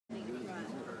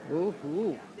Ooh,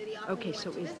 ooh. That he often Okay, went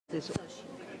so to is visit. this So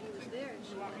he was there, and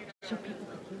she went so people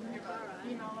could hear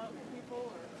it?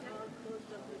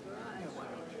 closed up the garage.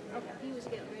 He was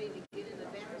getting ready to get in the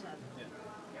bathtub,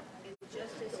 and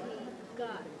just as he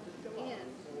got in,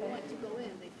 went to go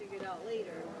in, they figured out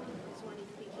later is when he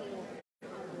became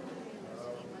famous,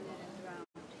 and he went in and drowned.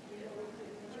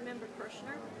 Do you remember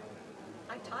Kirshner?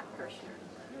 I taught Kirshner.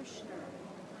 Kirshner.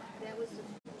 That was the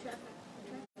traffic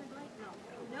light? No.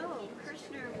 No,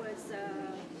 Kirshner was,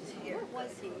 what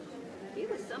was he? He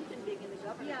was something big in the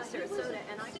government of Sarasota,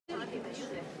 and I taught him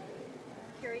music.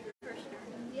 Carrie Kirshner.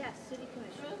 Yes, city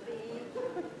commissioner.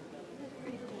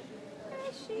 Pretty cool.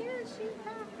 There she is. She's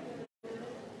back.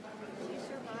 She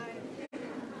survived.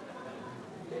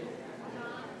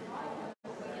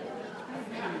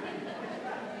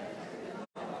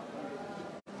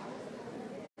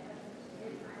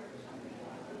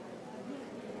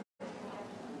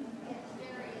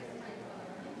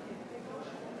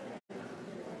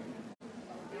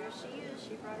 There she is.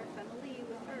 She brought her family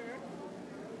with her.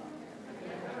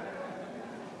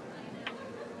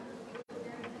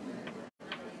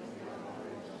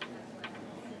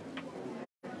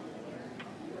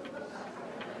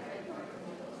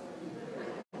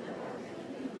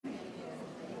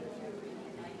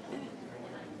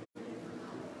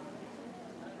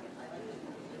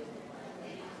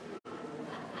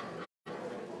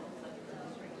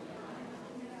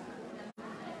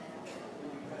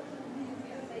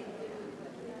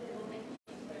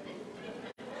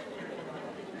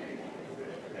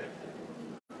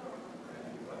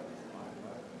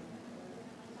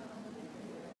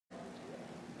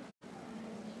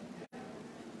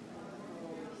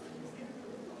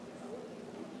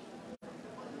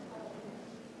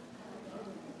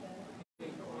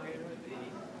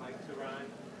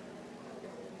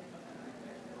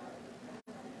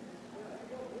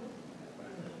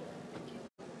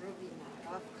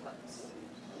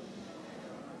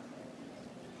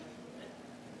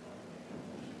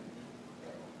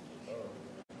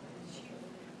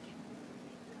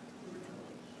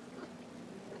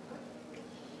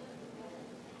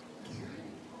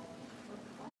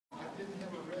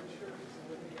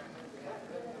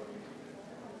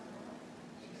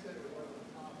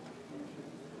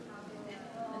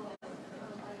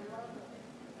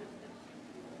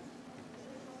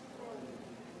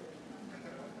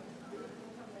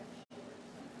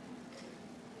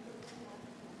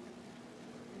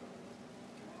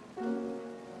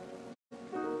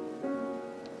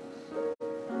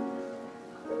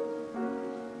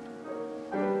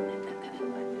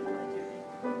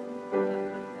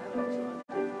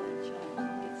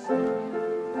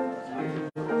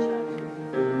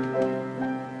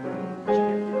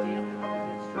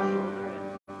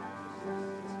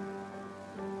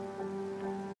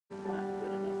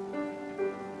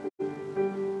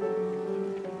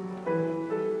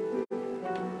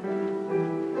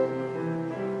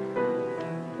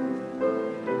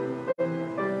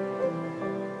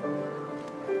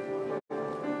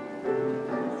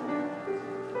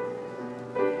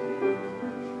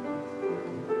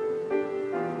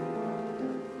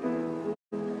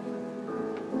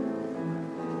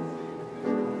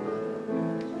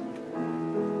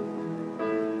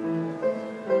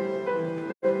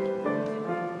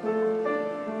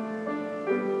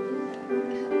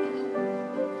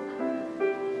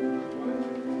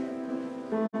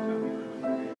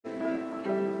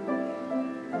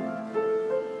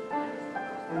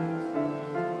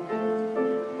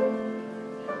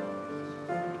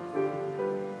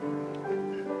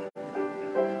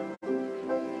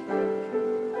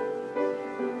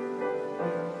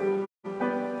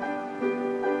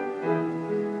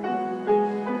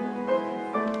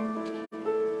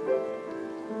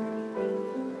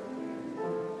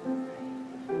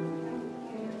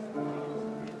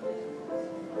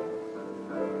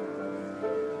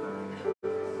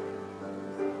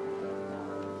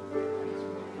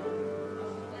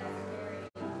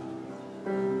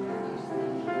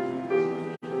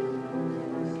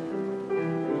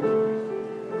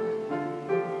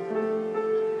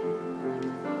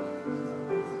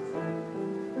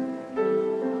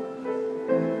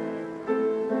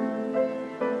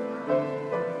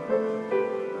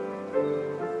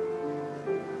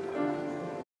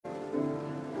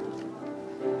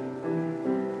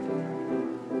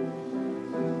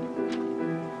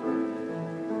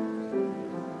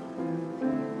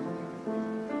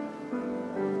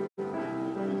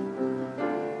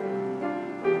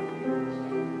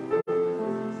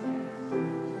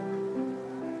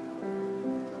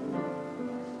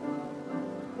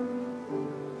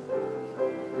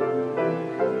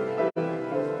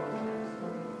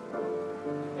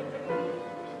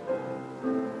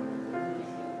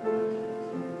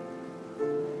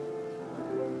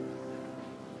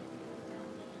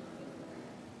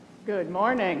 Good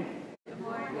morning.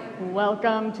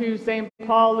 Welcome to St.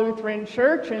 Paul Lutheran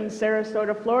Church in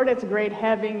Sarasota, Florida. It's great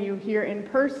having you here in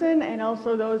person, and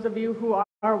also those of you who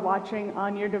are watching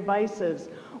on your devices.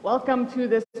 Welcome to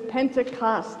this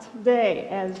Pentecost Day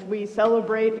as we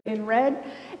celebrate in red,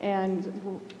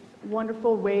 and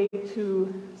wonderful way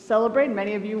to celebrate.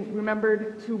 Many of you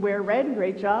remembered to wear red.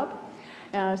 Great job.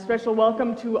 Special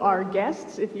welcome to our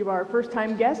guests. If you are a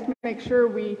first-time guest, make sure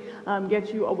we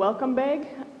get you a welcome bag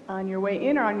on your way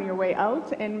in or on your way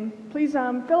out, and please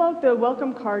fill out the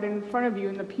welcome card in front of you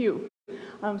in the pew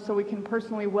so we can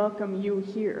personally welcome you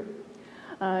here.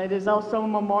 It is also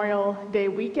Memorial Day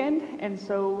weekend, and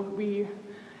so we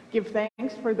give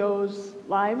thanks for those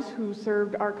lives who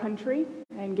served our country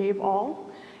and gave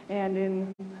all. And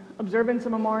in observance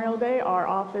of Memorial Day, our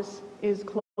office is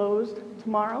closed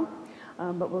tomorrow,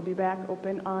 but we'll be back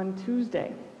open on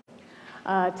Tuesday.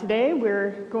 Today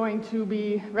we're going to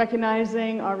be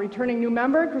recognizing our returning new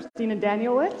member, Christina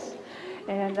Danielewicz,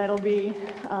 and that'll be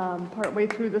partway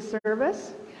through the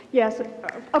service. Yes,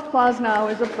 applause now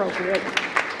is appropriate.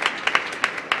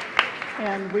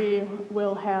 And we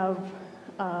will have,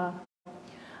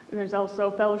 there's also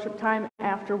fellowship time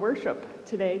after worship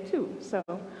today too. So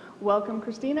welcome,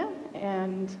 Christina,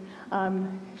 and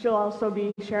she'll also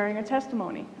be sharing a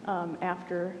testimony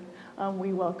after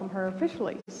we welcome her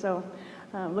officially. So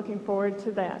looking forward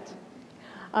to that.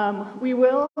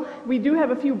 We do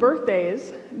have a few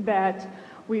birthdays that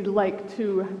we'd like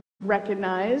to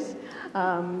recognize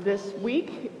this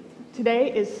week.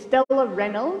 Today is Stella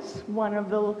Reynolds, one of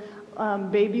the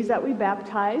babies that we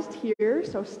baptized here,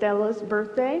 so Stella's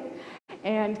birthday.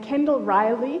 And Kendall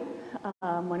Riley,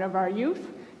 one of our youth,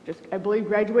 just, I believe,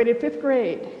 graduated 5th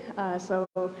grade. So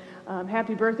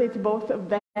happy birthday to both of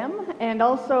them. And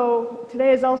also,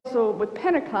 today is also with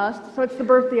Pentecost, so it's the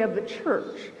birthday of the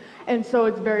church. And so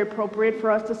it's very appropriate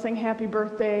for us to sing happy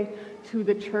birthday to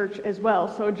the church as well.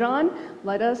 So John,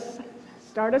 let us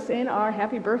start us in our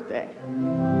happy birthday.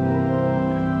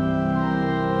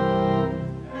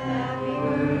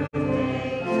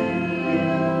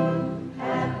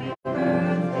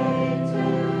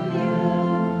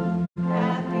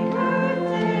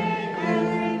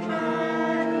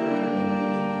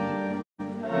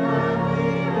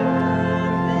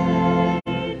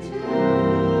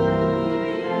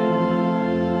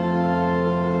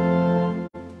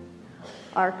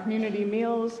 Our community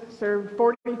meals served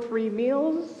 43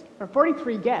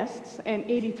 guests and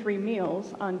 83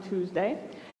 meals on Tuesday.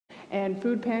 And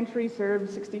Food Pantry served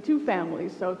 62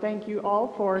 families. So thank you all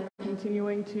for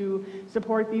continuing to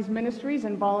support these ministries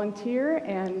and volunteer.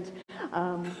 And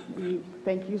we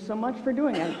thank you so much for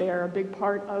doing it. They are a big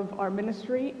part of our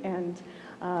ministry and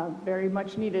very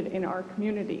much needed in our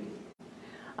community.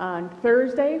 On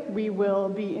Thursday, we will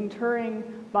be interring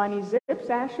Bonnie Zip's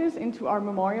ashes into our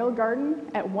memorial garden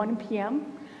at 1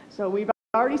 p.m. So we've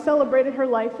already celebrated her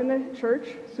life in the church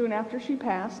soon after she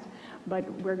passed, but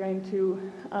we're going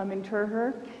to inter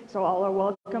her. So all are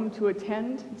welcome to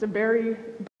attend. It's a very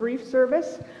brief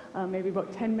service, maybe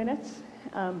about 10 minutes,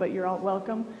 but you're all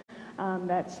welcome.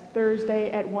 That's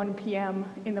Thursday at 1 p.m.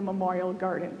 in the memorial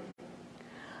garden.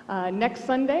 Next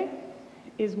Sunday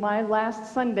is my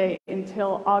last Sunday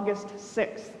until August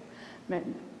 6th.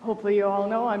 Hopefully you all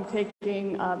know I'm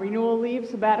taking renewal leave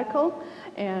sabbatical,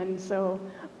 and so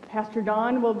Pastor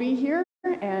Don will be here,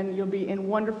 and you'll be in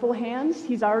wonderful hands.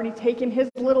 He's already taken his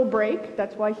little break.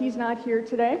 That's why he's not here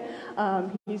today.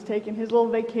 He's taken his little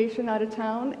vacation out of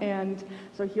town, and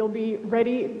so he'll be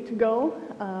ready to go.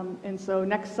 And so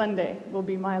next Sunday will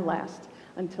be my last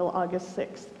until August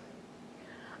 6th.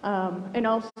 And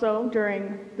also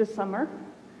during the summer,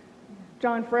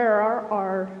 John Ferrer,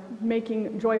 our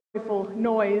Making Joyful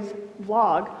Noise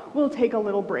vlog, will take a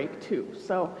little break too.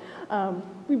 So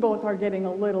we both are getting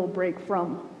a little break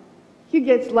from. He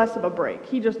gets less of a break.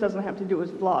 He just doesn't have to do his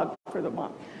vlog for the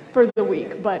month, for the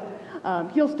week, but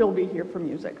he'll still be here for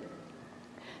music.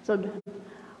 So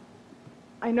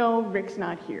I know Rick's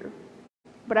not here,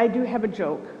 but I do have a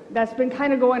joke that's been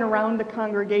kind of going around the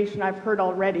congregation. I've heard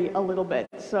already a little bit,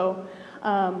 so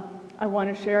I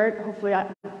want to share it. Hopefully,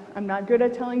 I'm not good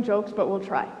at telling jokes, but we'll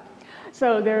try.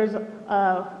 So there's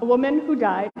a woman who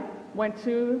died, went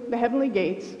to the heavenly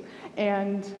gates,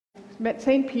 and met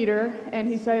St. Peter, and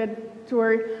he said to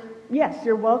her, yes,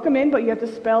 you're welcome in, but you have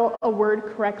to spell a word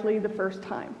correctly the first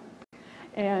time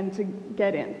and to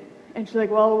get in. And she's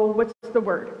like, well, what's the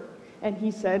word? And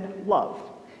he said, love.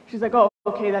 She's like, oh,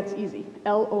 okay, that's easy.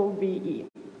 L-O-V-E.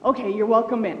 Okay, you're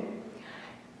welcome in.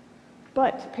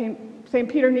 But St.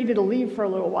 Peter needed to leave for a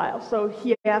little while, so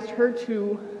he asked her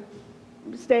to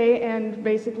stay and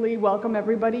basically welcome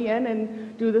everybody in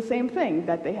and do the same thing,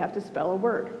 that they have to spell a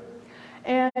word.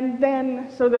 And then,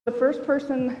 so the first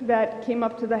person that came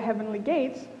up to the heavenly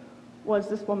gates was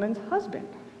this woman's husband.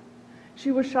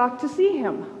 She was shocked to see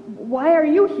him. Why are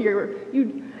you here?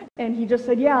 And he just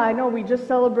said, yeah, I know, we just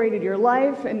celebrated your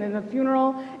life and then the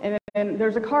funeral, and then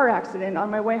there's a car accident on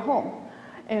my way home.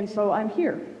 And so I'm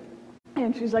here.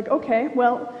 And she's like, okay,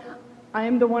 well, I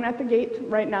am the one at the gate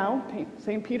right now.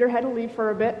 St. Peter had to leave for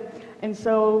a bit. And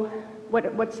so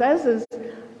what says is,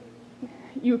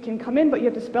 you can come in, but you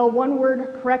have to spell one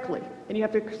word correctly. And you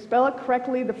have to spell it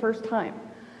correctly the first time.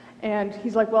 And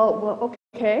he's like, well,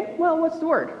 okay, well, what's the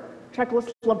word?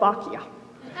 Czechoslovakia.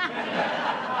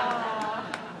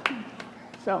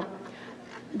 So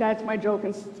that's my joke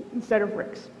instead of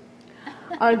Rick's.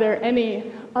 Are there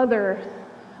any other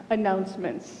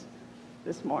announcements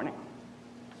this morning?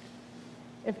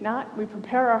 If not, we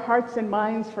prepare our hearts and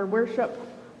minds for worship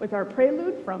with our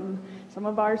prelude from some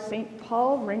of our St.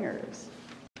 Paul ringers.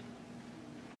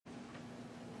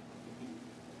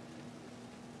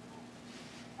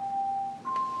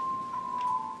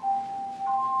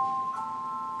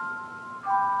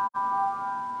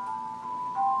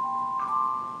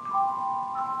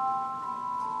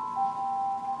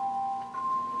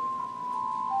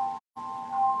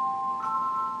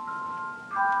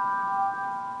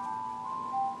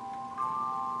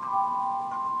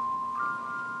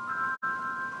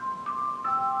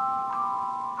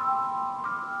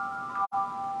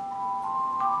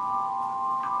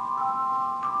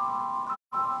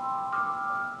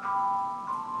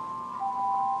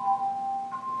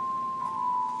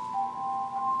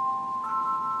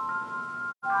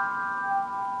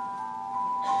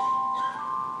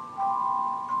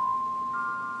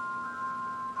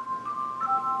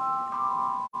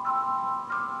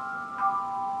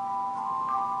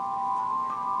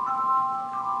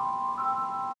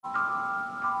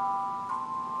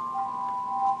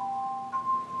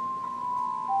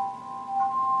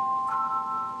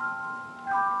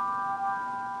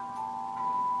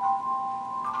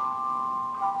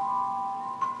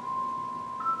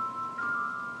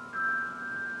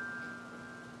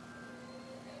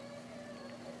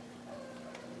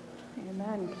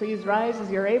 Amen. Please rise as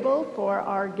you're able for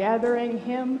our gathering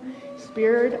hymn,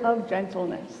 Spirit of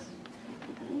Gentleness.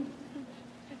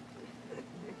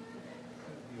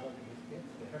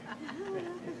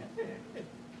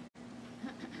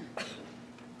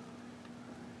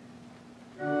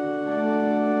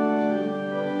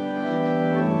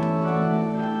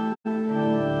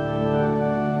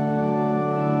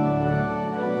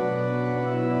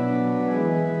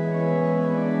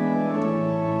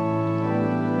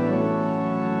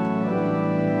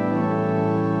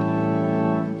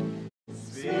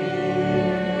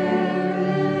 Spirit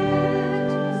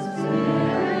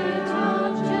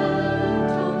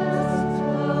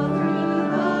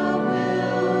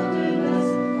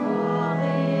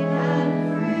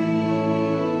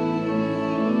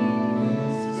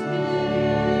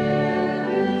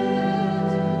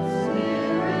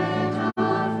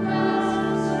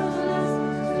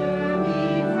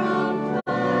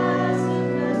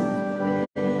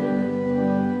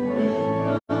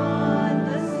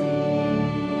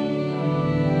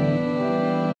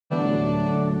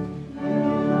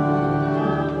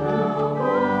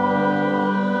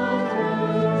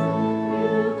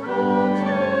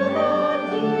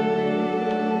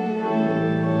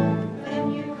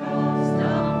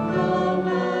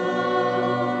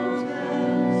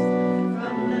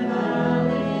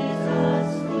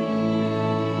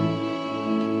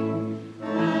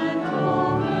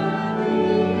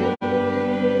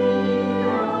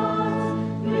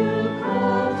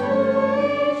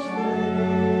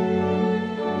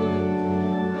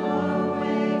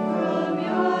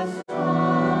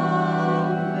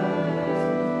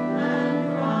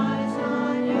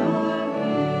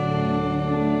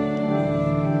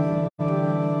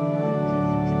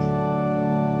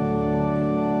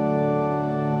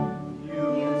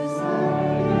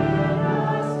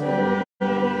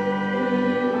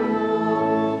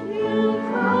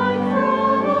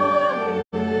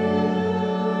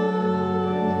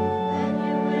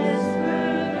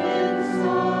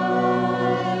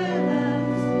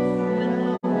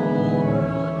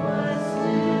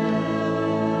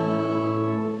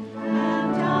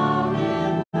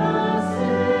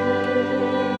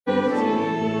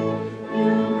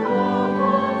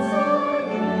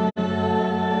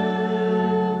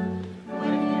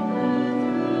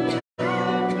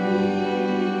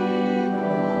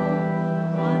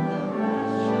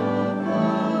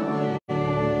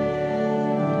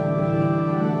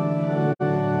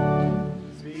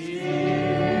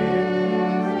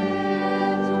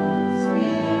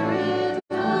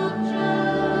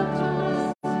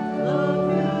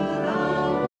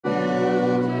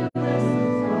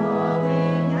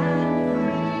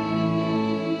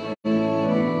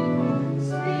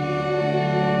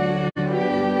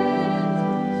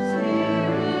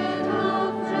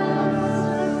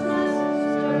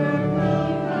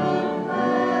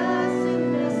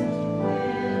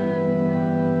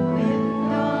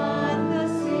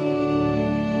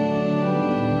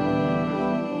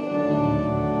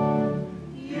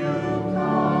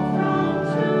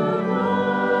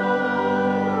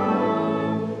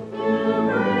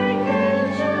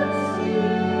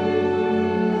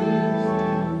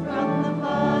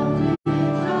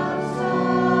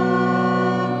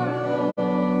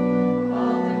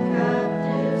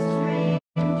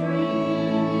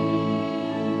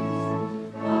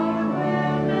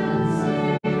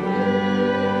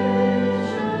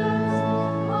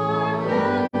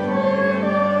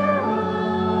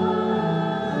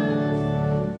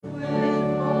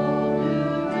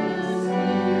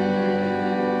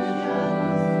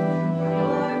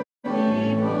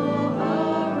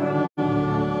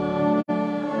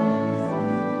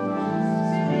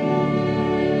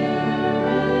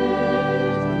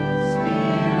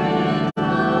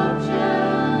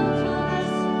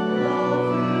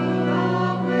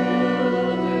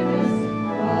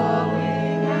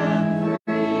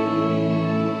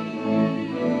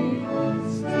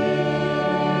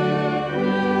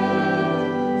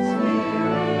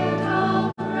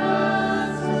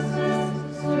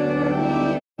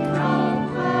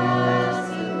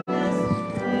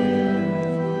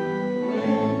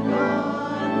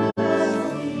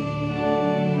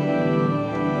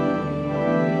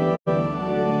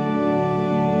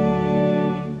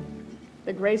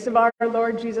grace of our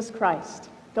Lord Jesus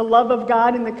Christ, the love of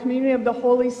God, and the communion of the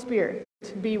Holy Spirit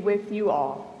be with you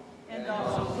all. And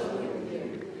also with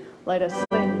you. Let us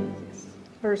sing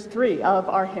verse 3 of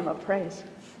our hymn of praise.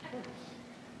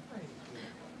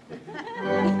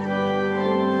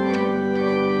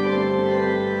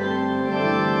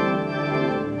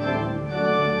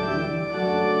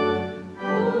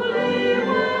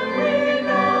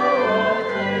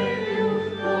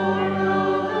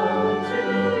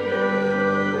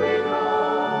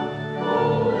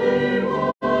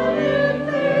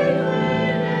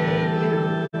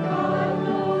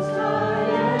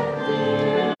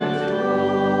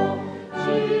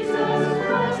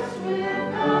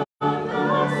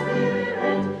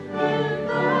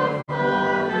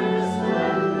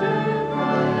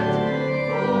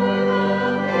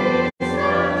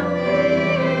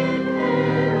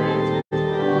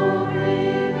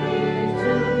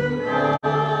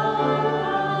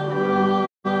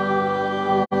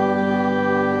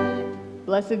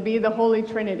 Blessed be the Holy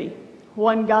Trinity,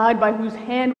 one God by whose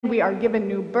hand we are given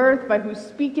new birth, by whose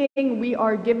speaking we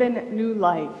are given new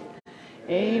life.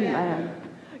 Amen.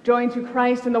 Joined to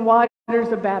Christ in the waters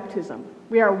of baptism,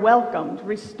 we are welcomed,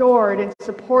 restored, and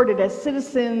supported as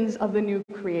citizens of the new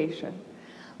creation.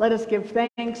 Let us give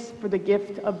thanks for the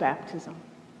gift of baptism.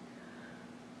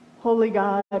 Holy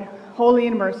God, holy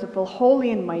and merciful,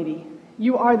 holy and mighty,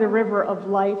 you are the river of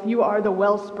life. You are the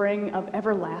wellspring of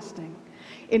everlasting.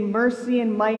 In mercy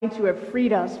and might, you have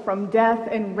freed us from death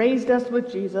and raised us with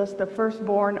Jesus, the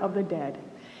firstborn of the dead.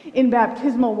 In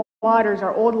baptismal waters,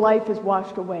 our old life is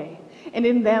washed away, and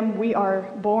in them we are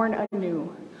born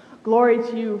anew. Glory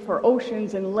to you for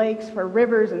oceans and lakes, for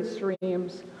rivers and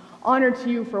streams. Honor to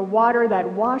you for water that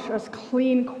wash us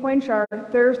clean, quench our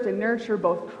thirst, and nurture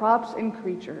both crops and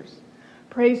creatures.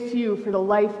 Praise to you for the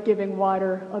life-giving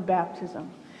water of baptism,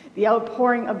 the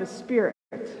outpouring of the Spirit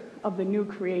of the new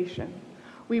creation.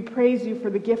 We praise you for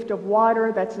the gift of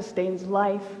water that sustains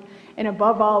life, and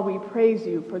above all, we praise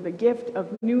you for the gift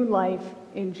of new life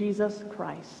in Jesus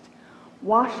Christ.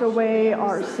 Wash away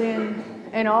our sin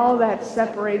and all that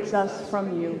separates us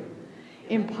from you.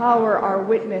 Empower our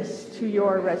witness to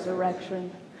your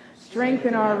resurrection.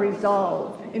 Strengthen our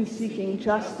resolve in seeking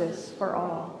justice for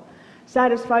all.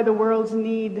 Satisfy the world's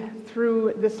need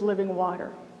through this living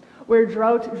water. Where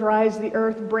drought dries the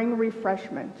earth, bring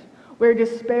refreshment. Where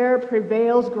despair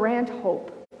prevails, grant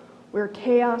hope. Where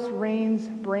chaos reigns,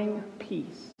 bring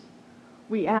peace.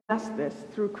 We ask this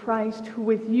through Christ, who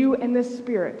with you and the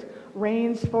Spirit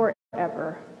reigns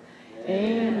forever.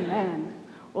 Amen.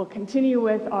 We'll continue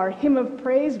with our hymn of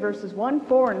praise, verses 1,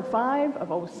 4, and 5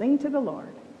 of O Sing to the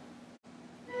Lord.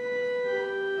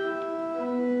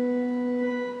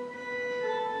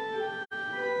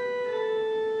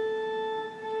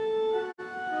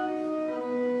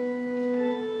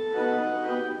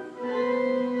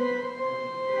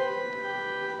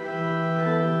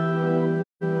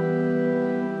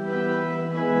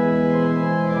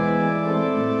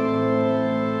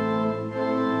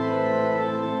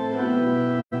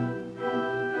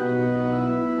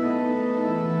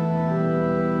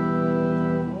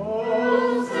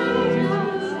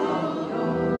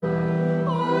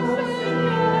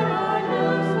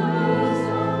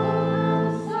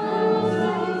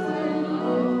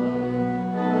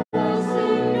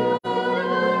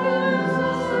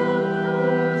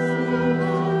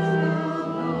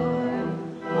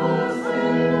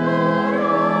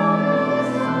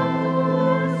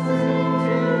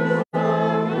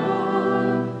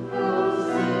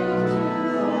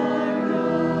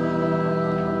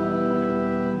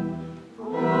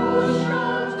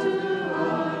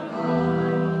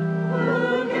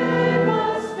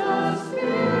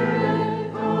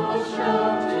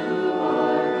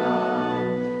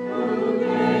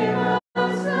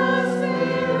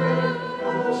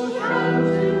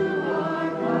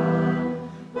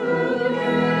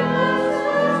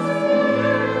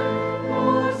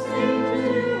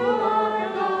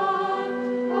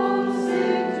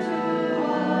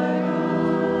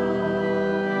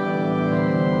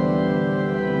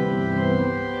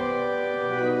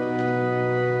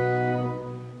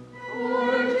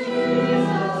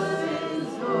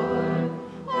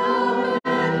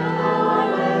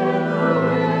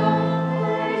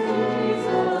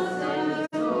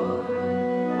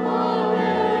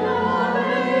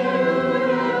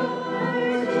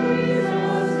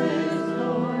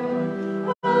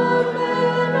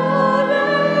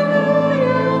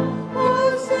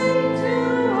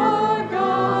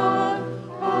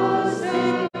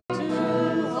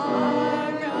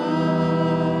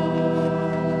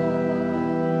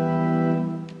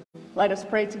 Let us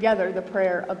pray together the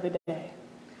prayer of the day.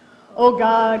 O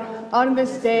God, on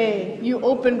this day you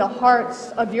opened the hearts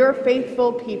of your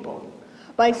faithful people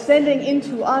by sending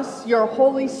into us your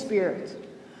Holy Spirit.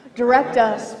 Direct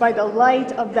us by the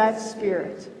light of that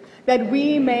Spirit, that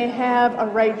we may have a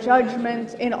right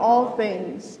judgment in all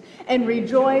things and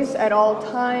rejoice at all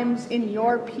times in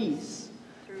your peace.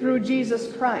 Through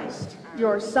Jesus Christ,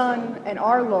 your Son and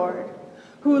our Lord,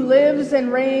 who lives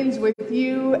and reigns with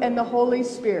you and the Holy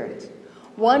Spirit,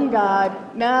 one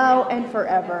God, now and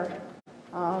forever.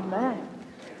 Amen.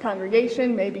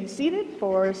 Congregation may be seated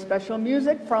for special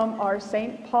music from our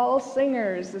St. Paul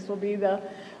singers. This will be the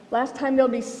last time they'll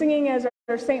be singing as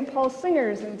our St. Paul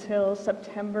singers until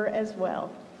September as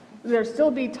well. There'll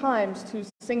still be times to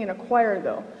sing in a choir,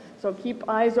 though, so keep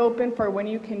eyes open for when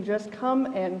you can just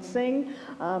come and sing.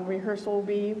 Rehearsal will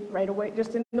be right away,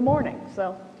 just in the morning,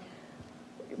 so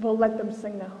we'll let them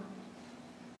sing now.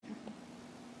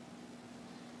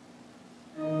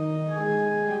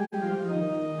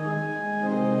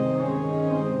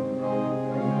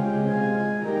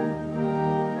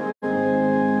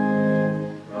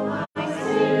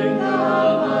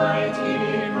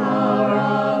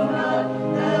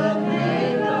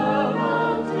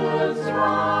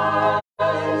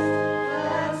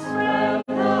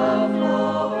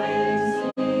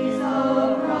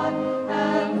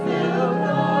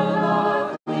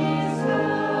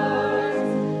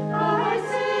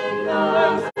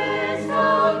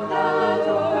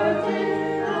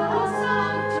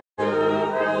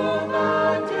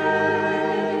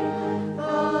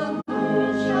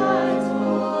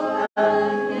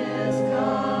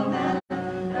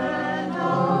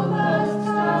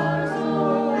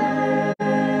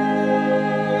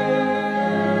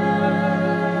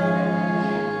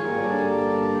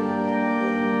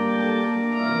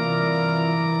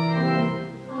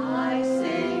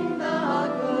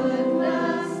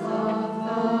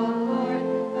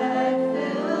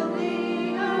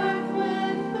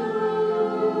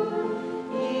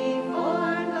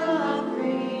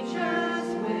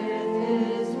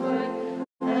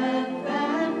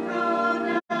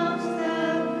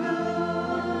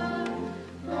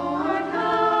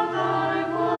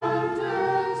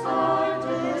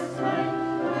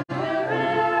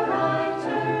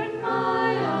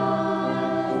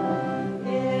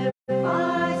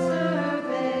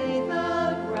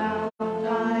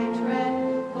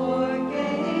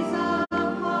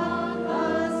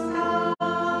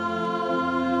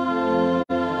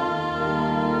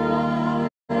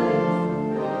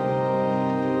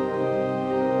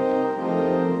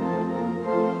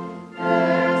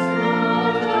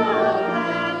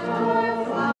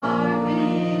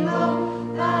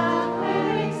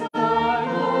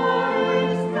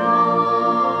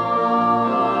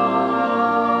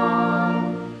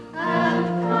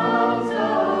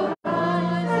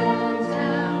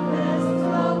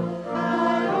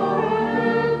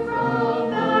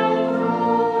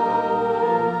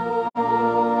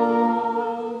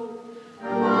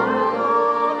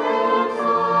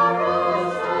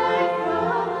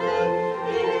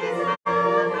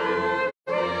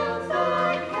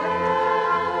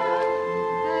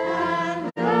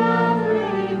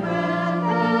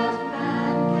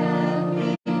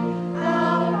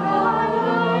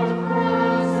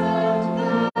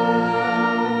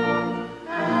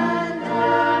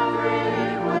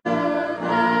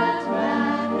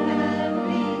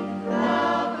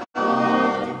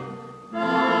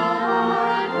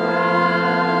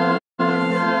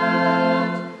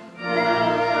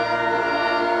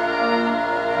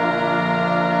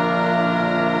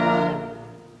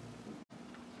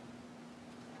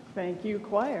 Thank you,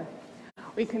 choir.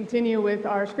 We continue with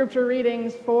our scripture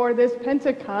readings for this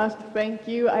Pentecost. Thank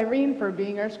you, Irene, for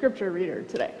being our scripture reader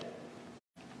today.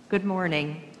 Good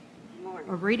morning. Good morning.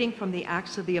 A reading from the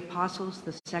Acts of the Apostles,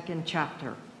 the 2nd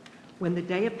chapter. When the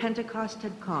day of Pentecost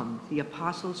had come, the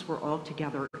apostles were all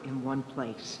together in one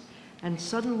place. And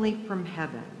suddenly from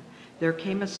heaven there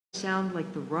came a sound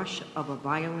like the rush of a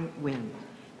violent wind,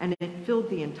 and it filled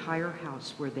the entire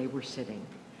house where they were sitting.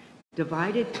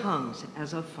 Divided tongues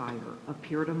as of fire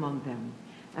appeared among them,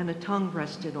 and a tongue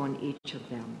rested on each of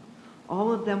them.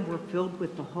 All of them were filled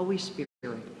with the Holy Spirit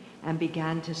and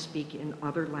began to speak in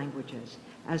other languages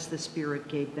as the Spirit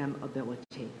gave them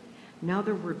ability. Now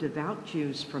there were devout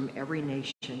Jews from every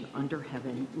nation under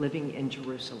heaven living in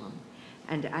Jerusalem.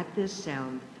 And at this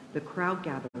sound the crowd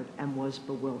gathered and was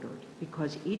bewildered,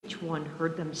 because each one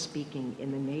heard them speaking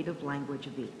in the native language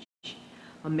of each.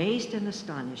 Amazed and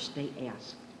astonished, they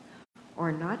asked,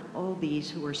 "Are not all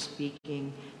these who are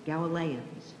speaking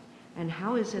Galileans? And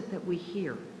how is it that we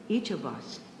hear, each of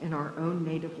us, in our own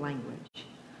native language?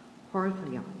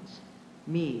 Parthians,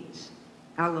 Medes,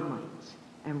 Alamites,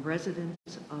 and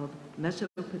residents of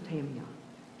Mesopotamia,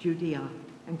 Judea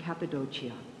and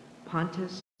Cappadocia,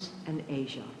 Pontus and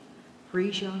Asia,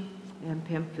 Phrygia and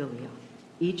Pamphylia,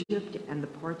 Egypt and the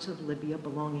parts of Libya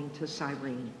belonging to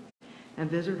Cyrene, and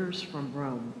visitors from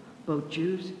Rome, both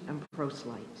Jews and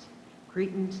proselytes,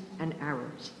 Cretans and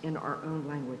Arabs in our own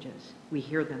languages. We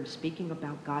hear them speaking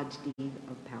about God's deed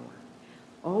of power.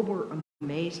 All were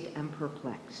amazed and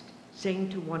perplexed, saying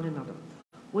to one another,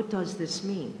 "What does this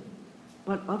mean?"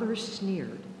 But others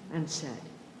sneered and said,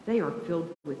 "They are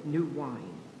filled with new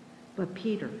wine." But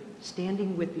Peter,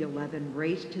 standing with the 11,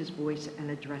 raised his voice and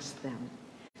addressed them,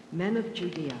 "Men of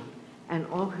Judea and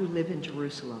all who live in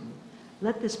Jerusalem,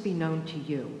 let this be known to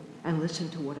you, and listen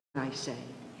to what I say.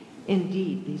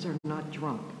 Indeed, these are not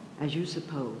drunk, as you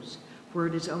suppose, for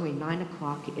it is only 9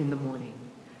 o'clock in the morning.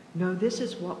 No, this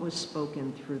is what was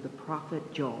spoken through the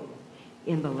prophet Joel.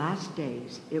 In the last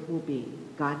days it will be,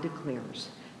 God declares,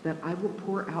 that I will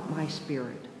pour out my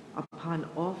spirit upon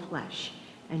all flesh,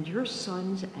 and your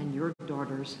sons and your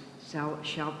daughters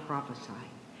shall prophesy,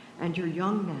 and your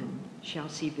young men shall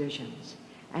see visions,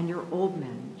 and your old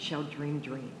men shall dream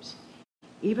dreams.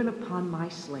 Even upon my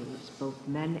slaves, both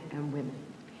men and women,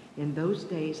 in those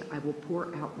days I will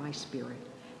pour out my spirit,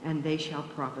 and they shall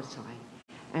prophesy.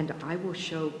 And I will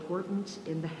show portents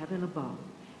in the heaven above,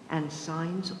 and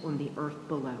signs on the earth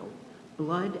below,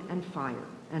 blood and fire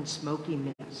and smoky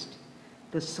mist.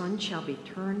 The sun shall be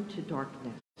turned to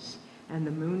darkness, and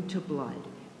the moon to blood,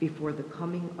 before the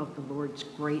coming of the Lord's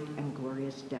great and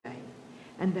glorious day.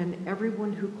 And then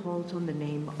everyone who calls on the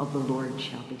name of the Lord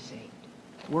shall be saved."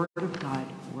 Word of God,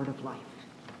 word of life.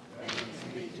 Thanks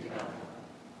be to God.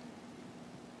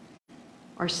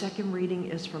 Our second reading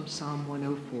is from Psalm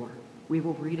 104. We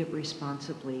will read it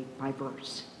responsively by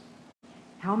verse.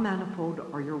 How manifold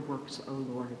are your works, O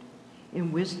Lord!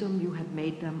 In wisdom you have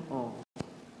made them all.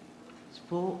 It's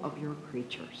full of your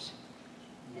creatures.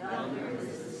 Yonder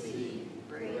is the sea,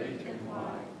 great and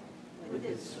wide, with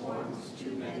its swarms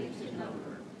too many to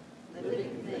number,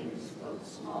 living things both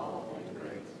small and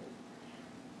great.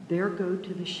 There go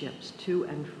to the ships to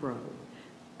and fro,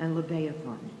 and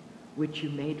Leviathan, which you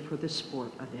made for the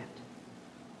sport of it.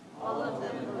 All of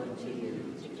them look to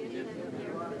you to give them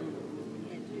their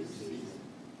food in due season.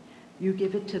 You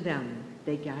give it to them,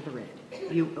 they gather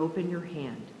it. You open your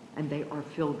hand, and they are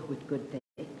filled with good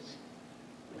things.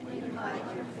 When you hide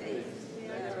your face, they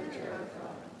are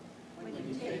terrified. When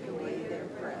you take away their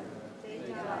breath, they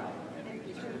die and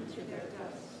return to their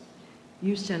dust.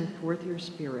 You send forth your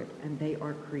spirit, and they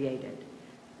are created,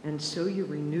 and so you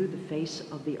renew the face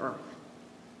of the earth.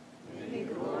 May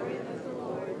the glory of the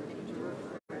Lord endure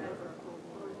forever,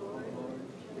 O Lord.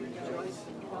 Rejoice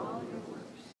in all your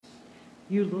works.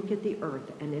 You look at the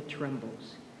earth, and it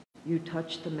trembles. You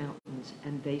touch the mountains,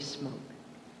 and they smoke.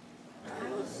 I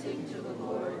will sing to the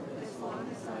Lord as long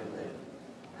as I live.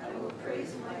 I will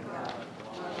praise my God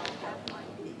while I have my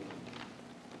being.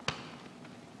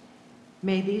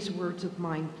 May these words of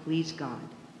mine please God.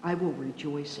 I will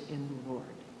rejoice in the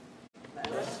Lord.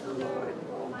 Bless the Lord,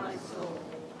 O my soul.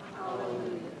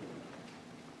 Hallelujah.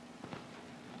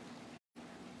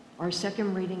 Our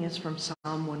second reading is from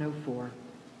Psalm 104.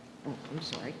 Oh, I'm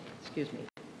sorry. Excuse me.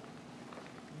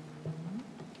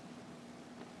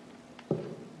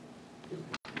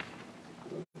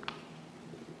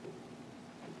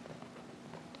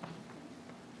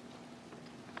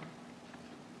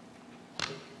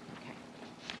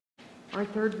 Our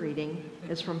third reading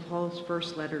is from Paul's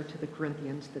first letter to the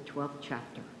Corinthians, the 12th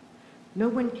chapter. No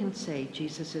one can say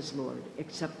Jesus is Lord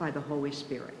except by the Holy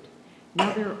Spirit.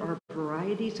 Now there are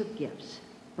varieties of gifts,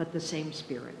 but the same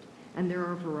Spirit. And there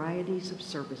are varieties of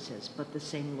services, but the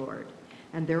same Lord.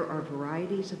 And there are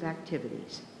varieties of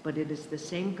activities, but it is the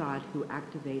same God who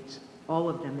activates all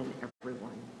of them in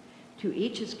everyone. To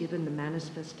each is given the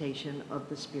manifestation of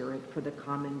the Spirit for the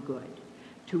common good.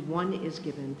 To one is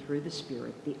given through the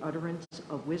Spirit the utterance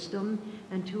of wisdom,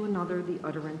 and to another the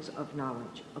utterance of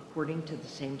knowledge, according to the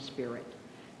same Spirit.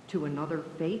 To another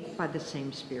faith by the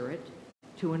same Spirit.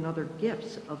 To another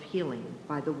gifts of healing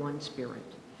by the one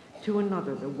Spirit. To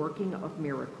another the working of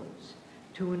miracles.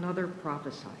 To another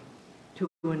prophesying. To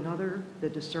another the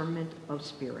discernment of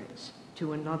spirits.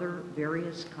 To another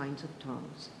various kinds of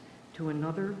tongues. To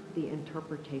another the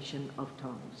interpretation of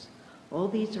tongues. All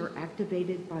these are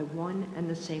activated by one and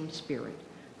the same Spirit,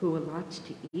 who allots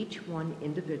to each one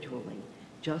individually,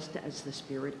 just as the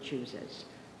Spirit chooses.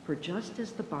 For just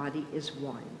as the body is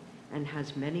one and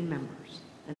has many members,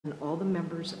 and all the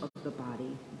members of the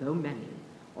body, though many,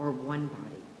 are one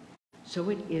body, so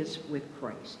it is with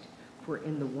Christ. For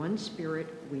in the one Spirit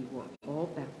we were all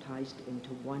baptized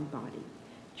into one body,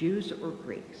 Jews or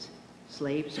Greeks,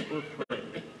 slaves or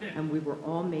free, and we were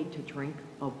all made to drink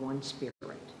of one Spirit.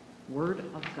 Word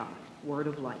of God, word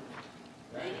of life.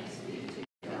 Thanks be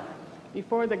to God.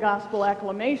 Before the gospel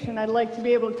acclamation, I'd like to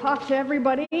be able to talk to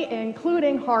everybody,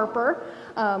 including Harper,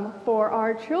 for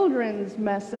our children's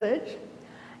message.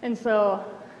 And so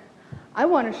I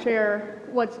want to share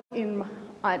what's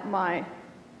at my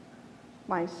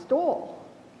stole.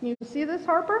 Can you see this,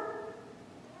 Harper?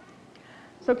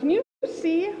 So can you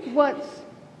see what's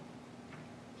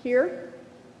here?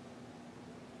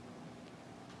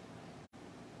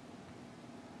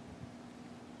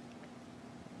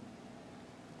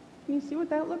 Can you see what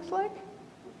that looks like?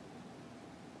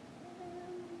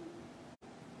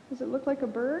 Does it look like a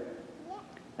bird? Yeah.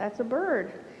 That's a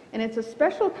bird. And it's a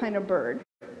special kind of bird.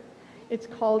 It's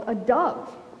called a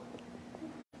dove.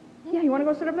 Yeah, you want to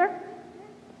go sit up there?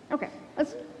 Okay,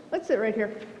 let's sit right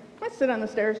here. Let's sit on the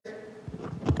stairs.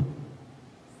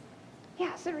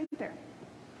 Yeah, sit right there.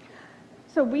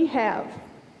 So we have,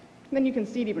 then you can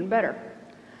see it even better.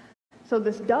 So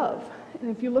this dove, and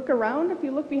if you look around, if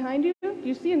you look behind you, do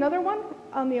you see another one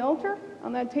on the altar,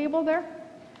 on that table there?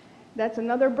 That's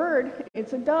another bird.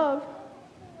 It's a dove.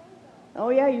 Oh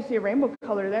yeah, you see a rainbow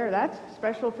color there. That's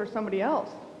special for somebody else.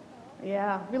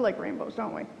 Yeah, we like rainbows,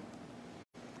 don't we?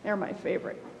 They're my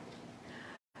favorite.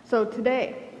 So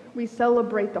today, we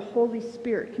celebrate the Holy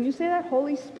Spirit. Can you say that,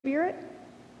 Holy Spirit?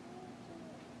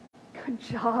 Good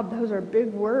job. Those are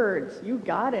big words. You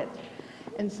got it.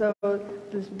 And so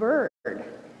this bird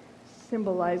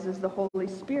symbolizes the Holy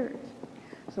Spirit.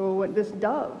 So when this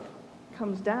dove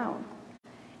comes down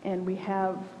and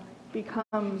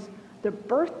becomes the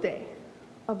birthday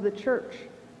of the church.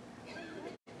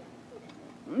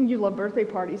 You love birthday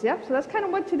parties, yeah? So that's kind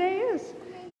of what today is.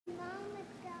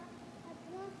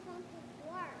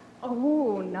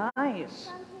 Oh, nice.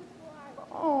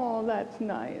 Oh, that's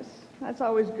nice. That's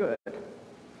always good.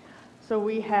 So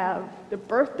we have the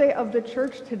birthday of the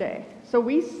church today. So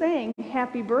we sang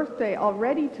happy birthday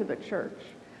already to the church.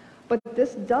 But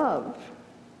this dove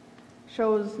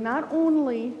shows not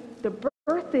only the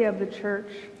birthday of the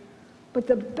church, but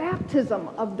the baptism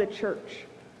of the church.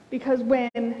 Because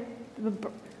when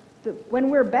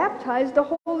we're baptized,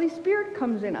 the Holy Spirit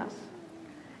comes in us.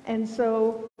 And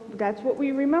so that's what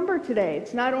we remember today.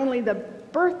 It's not only the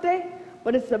birthday,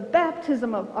 but it's the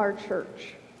baptism of our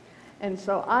church. And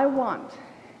so do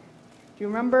you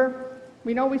remember?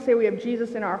 We know we say we have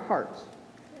Jesus in our hearts.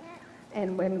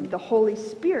 And when the Holy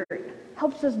Spirit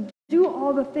helps us do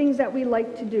all the things that we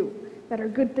like to do, that are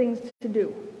good things to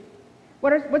do.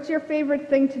 What's your favorite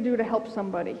thing to do to help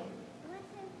somebody?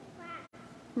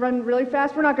 Run really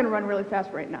fast? We're not going to run really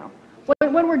fast right now.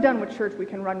 When we're done with church, we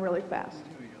can run really fast.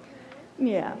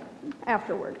 Yeah,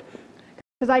 afterward.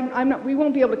 Because we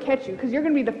won't be able to catch you, because you're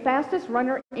going to be the fastest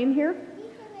runner in here.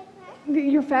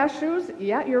 Your fast shoes?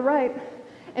 Yeah, you're right.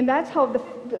 And that's how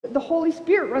the Holy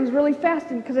Spirit runs really fast,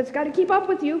 because it's got to keep up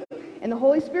with you, and the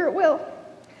Holy Spirit will.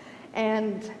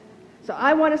 And so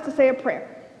I want us to say a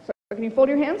prayer. So can you fold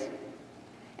your hands?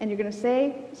 And you're going to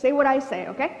say what I say,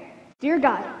 okay? Dear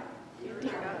God,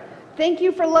 thank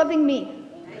you for loving me.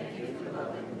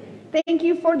 Thank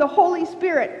you for the Holy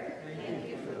Spirit.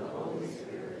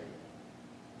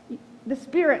 The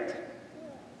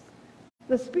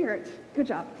Spirit, good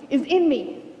job, is in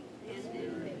me.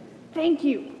 Thank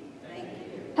you.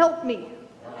 Help me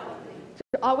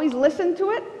to always listen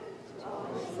to it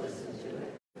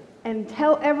and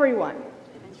tell everyone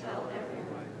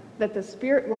that the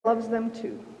Spirit loves them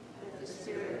too.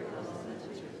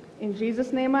 In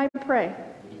Jesus' name I pray.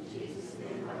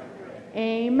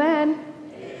 Amen.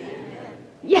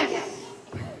 Yes.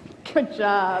 Good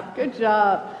job. Good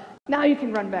job. Now you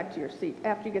can run back to your seat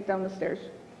after you get down the stairs.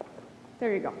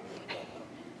 There you go.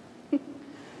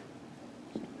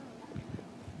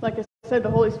 Like I said, the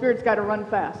Holy Spirit's got to run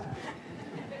fast.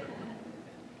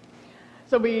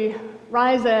 So we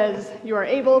rise as you are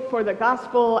able for the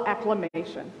gospel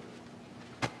acclamation.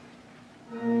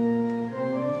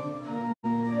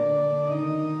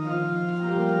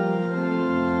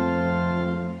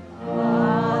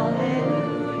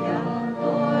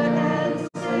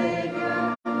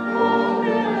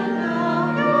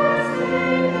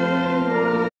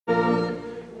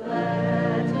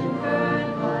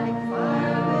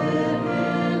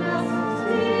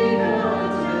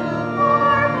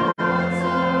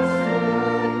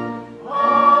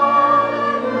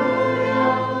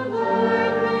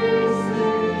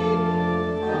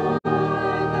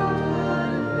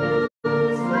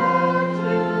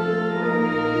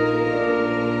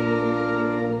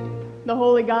 The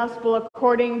Holy Gospel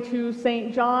according to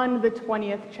St. John, the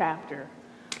 20th chapter.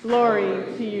 Glory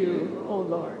to you, O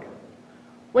Lord.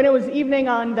 When it was evening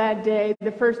on that day,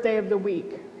 the first day of the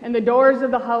week, and the doors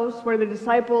of the house where the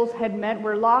disciples had met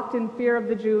were locked in fear of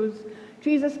the Jews,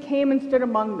 Jesus came and stood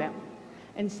among them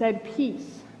and said,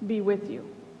 "Peace be with you."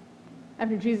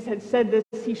 After Jesus had said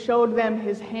this, he showed them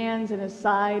his hands and his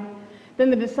side. Then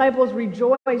the disciples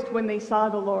rejoiced when they saw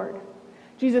the Lord.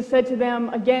 Jesus said to them,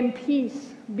 "Again,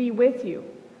 peace be with you.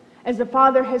 As the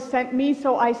Father has sent me,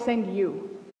 so I send you."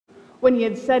 When he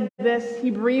had said this, he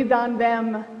breathed on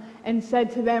them and said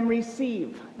to them,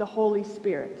 "Receive the Holy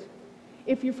Spirit.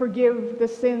 If you forgive the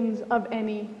sins of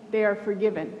any, they are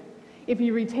forgiven. If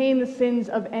you retain the sins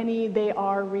of any, they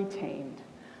are retained."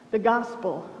 The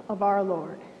gospel of our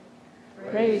Lord.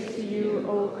 Praise to you,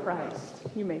 O Christ.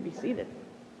 You may be seated.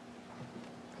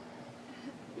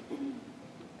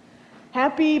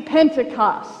 Happy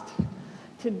Pentecost.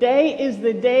 Today is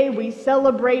the day we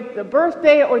celebrate the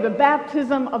birthday or the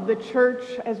baptism of the church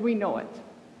as we know it.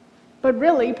 But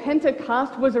really,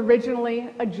 Pentecost was originally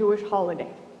a Jewish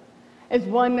holiday. As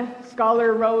one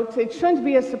scholar wrote, it shouldn't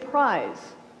be a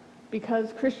surprise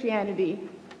because Christianity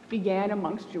began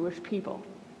amongst Jewish people.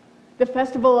 The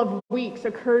Festival of Weeks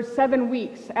occurs 7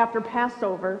 weeks after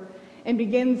Passover and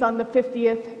begins on the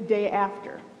 50th day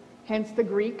after, hence the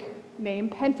Greek name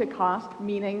Pentecost,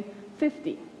 meaning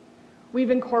 50. We've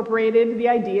incorporated the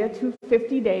idea to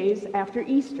 50 days after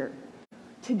Easter.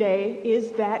 Today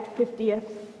is that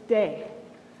 50th day,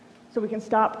 so we can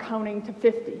stop counting to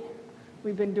 50.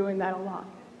 We've been doing that a lot.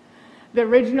 The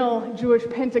original Jewish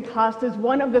Pentecost is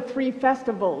one of the 3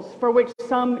 festivals for which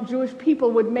some Jewish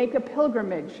people would make a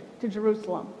pilgrimage to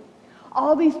Jerusalem.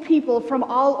 All these people from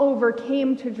all over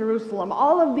came to Jerusalem.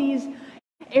 All of these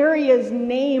areas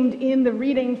named in the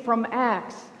reading from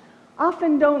Acts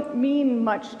often don't mean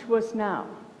much to us now.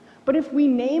 But if we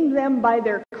name them by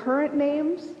their current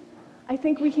names, I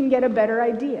think we can get a better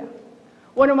idea.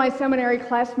 One of my seminary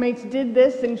classmates did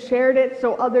this and shared it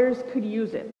so others could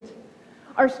use it.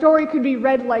 Our story could be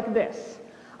read like this.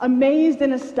 Amazed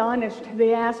and astonished,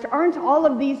 they asked, "Aren't all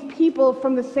of these people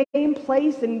from the same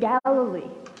place in Galilee?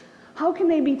 How can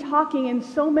they be talking in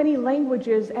so many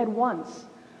languages at once?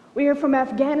 We are from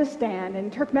Afghanistan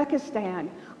and Turkmenistan,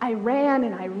 Iran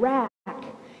and Iraq,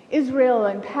 Israel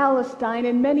and Palestine,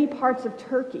 and many parts of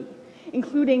Turkey,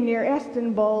 including near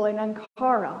Istanbul and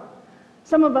Ankara.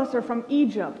 Some of us are from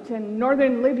Egypt and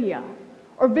northern Libya,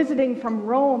 or visiting from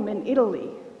Rome and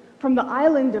Italy, from the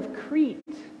island of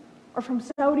Crete, or from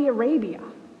Saudi Arabia."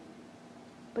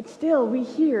 But still, we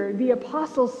hear the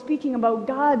apostles speaking about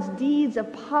God's deeds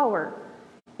of power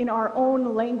in our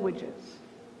own languages.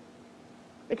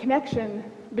 The connection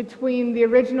between the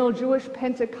original Jewish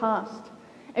Pentecost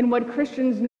and what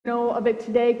Christians know of it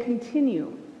today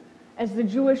continue, as the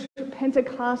Jewish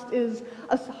Pentecost is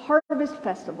a harvest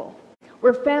festival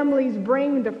where families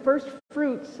bring the first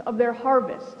fruits of their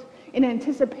harvest in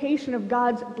anticipation of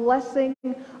God's blessing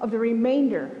of the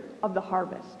remainder of the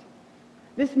harvest.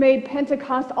 This made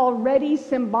Pentecost already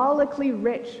symbolically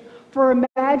rich for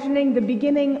imagining the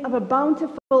beginning of a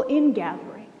bountiful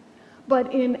ingathering.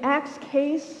 But in Acts'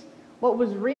 case, what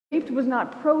was reaped was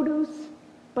not produce,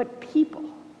 but people.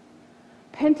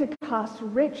 Pentecost's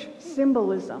rich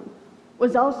symbolism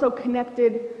was also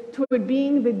connected to it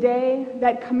being the day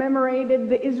that commemorated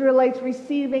the Israelites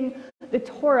receiving the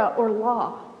Torah or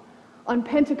law. On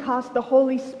Pentecost, the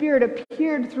Holy Spirit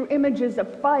appeared through images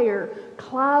of fire,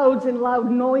 clouds, and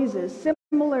loud noises,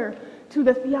 similar to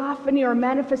the theophany or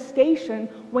manifestation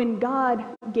when God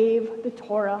gave the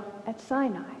Torah at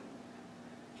Sinai.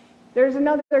 There's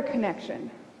another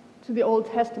connection to the Old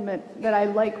Testament that I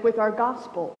like with our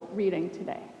gospel reading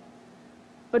today.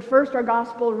 But first, our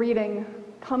gospel reading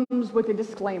comes with a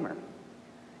disclaimer.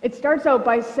 It starts out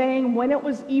by saying, when it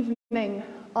was evening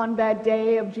on that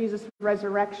day of Jesus'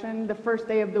 resurrection, the first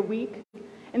day of the week,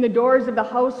 and the doors of the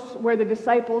house where the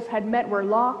disciples had met were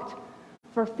locked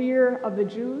for fear of the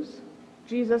Jews,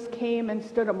 Jesus came and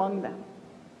stood among them.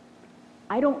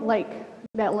 I don't like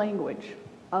that language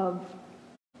of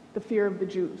the fear of the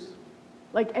Jews.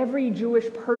 Like every Jewish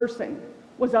person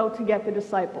was out to get the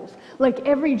disciples. Like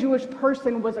every Jewish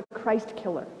person was a Christ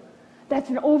killer. That's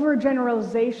an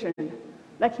overgeneralization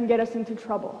that can get us into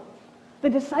trouble. The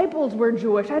disciples were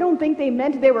Jewish. I don't think they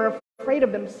meant they were afraid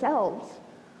of themselves.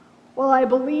 Well, I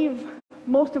believe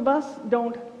most of us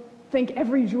don't think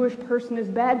every Jewish person is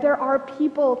bad. There are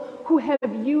people who have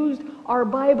used our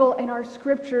Bible and our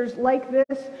scriptures like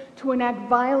this to enact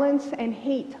violence and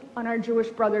hate on our Jewish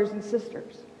brothers and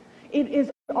sisters. It is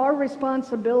our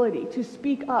responsibility to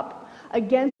speak up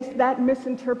against that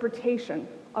misinterpretation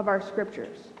of our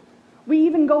scriptures. We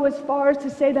even go as far as to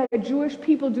say that Jewish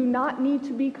people do not need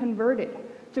to be converted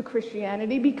to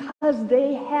Christianity because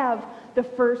they have the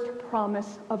first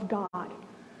promise of God.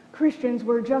 Christians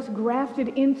were just grafted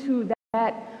into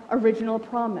that original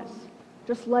promise,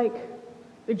 just like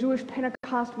the Jewish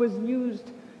Pentecost was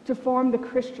used to form the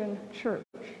Christian church.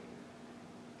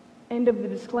 End of the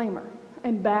disclaimer,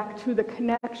 and back to the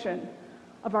connection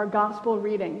of our gospel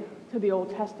reading to the Old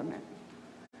Testament.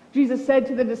 Jesus said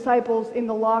to the disciples in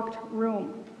the locked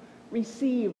room,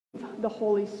 "Receive the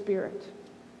Holy Spirit."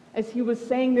 As he was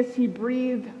saying this, he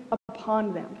breathed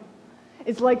upon them.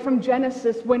 It's like from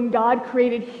Genesis when God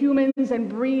created humans and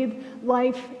breathed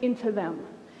life into them.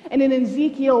 And in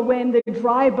Ezekiel when the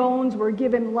dry bones were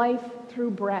given life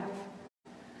through breath.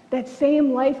 That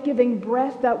same life-giving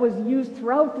breath that was used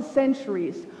throughout the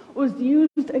centuries was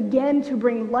used again to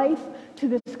bring life to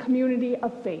this community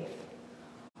of faith.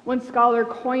 One scholar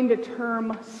coined a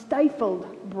term, stifled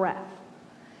breath.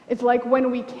 It's like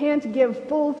when we can't give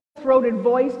full-throated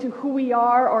voice to who we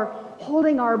are or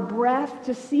holding our breath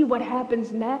to see what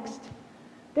happens next.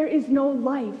 There is no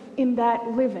life in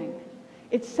that living.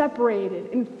 It's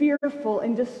separated and fearful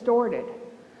and distorted.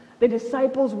 The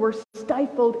disciples were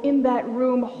stifled in that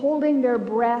room, holding their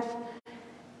breath,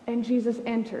 and Jesus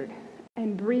entered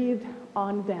and breathed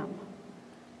on them.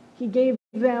 He gave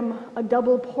them a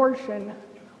double portion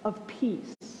of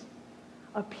peace,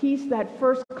 a peace that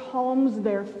first calms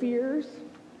their fears,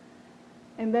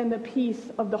 and then the peace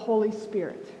of the Holy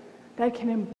Spirit that can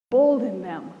embolden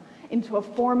them into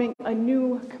forming a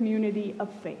new community of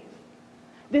faith.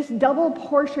 This double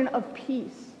portion of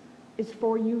peace is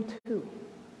for you too.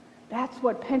 That's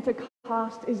what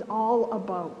Pentecost is all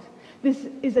about. This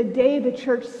is a day the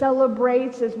church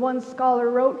celebrates, as one scholar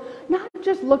wrote, not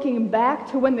just looking back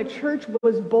to when the church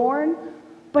was born,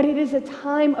 but it is a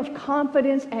time of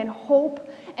confidence and hope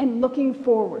and looking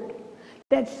forward.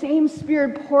 That same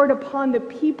Spirit poured upon the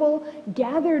people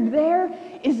gathered there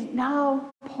is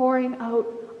now pouring out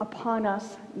upon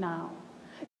us now.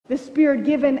 The Spirit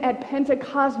given at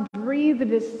Pentecost breathed the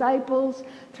disciples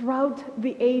throughout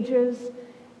the ages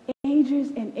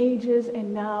and ages,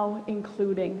 and now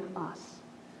including us.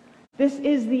 This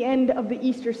is the end of the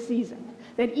Easter season.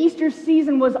 That Easter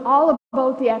season was all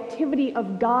about the activity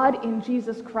of God in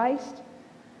Jesus Christ.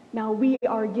 Now we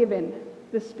are given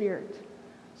the Spirit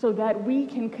so that we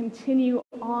can continue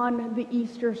on the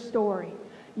Easter story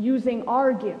using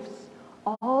our gifts,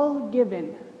 all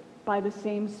given by the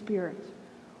same Spirit,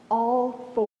 all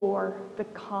for the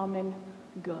common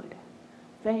good.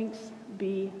 Thanks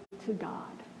be to God.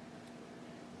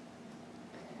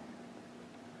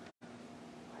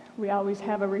 We always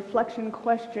have a reflection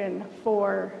question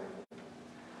for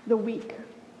the week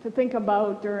to think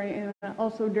about during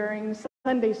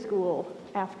Sunday school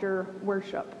after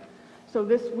worship. So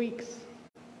this week's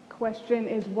question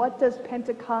is, what does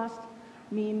Pentecost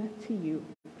mean to you?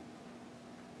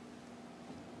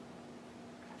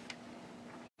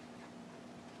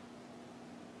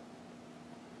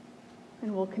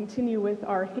 And we'll continue with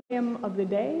our hymn of the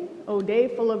day, O Day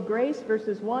Full of Grace,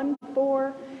 verses 1,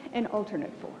 4, and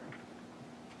alternate 4.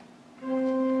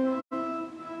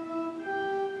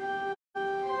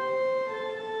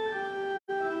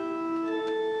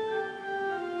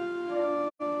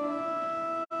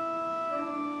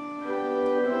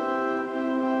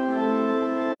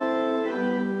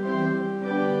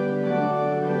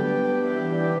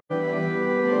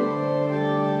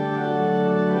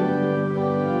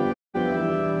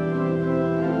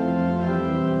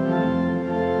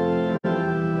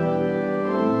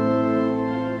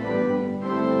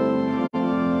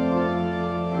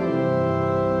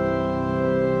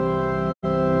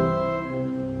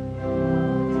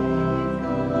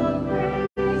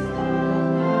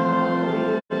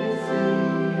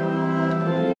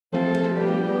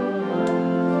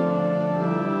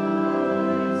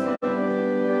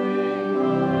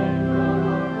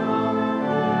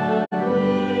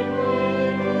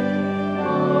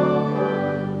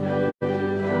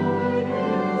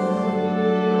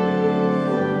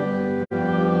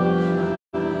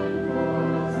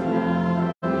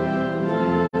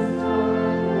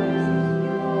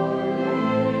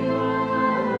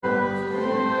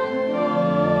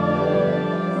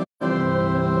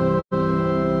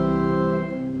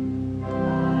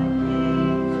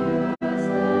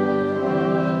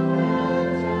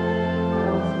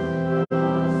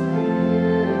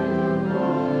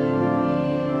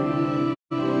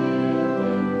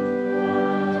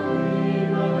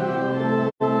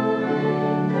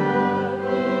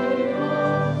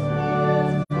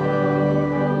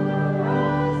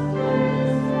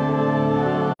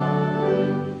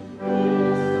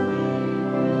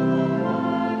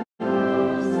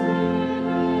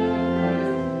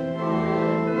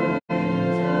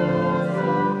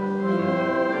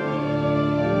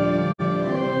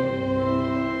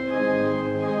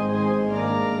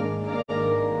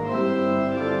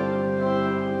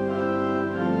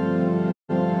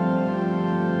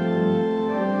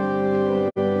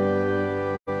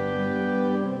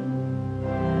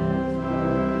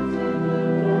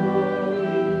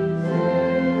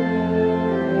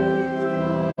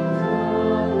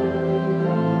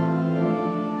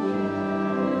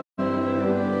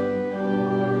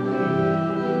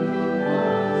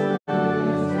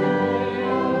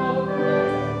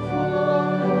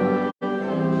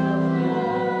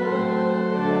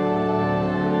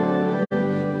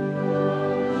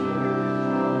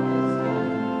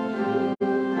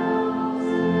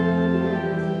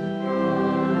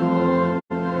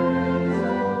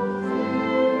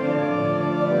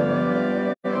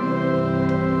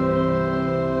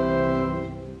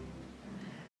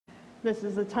 This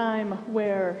is a time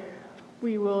where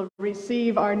we will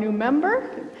receive our new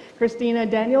member, Christina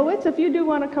Danielewicz. If you do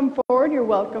want to come forward, you're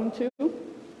welcome to.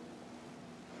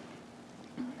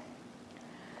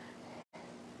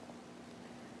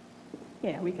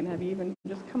 Yeah, we can have you even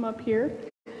just come up here.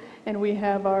 And we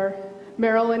have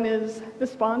Marilyn is the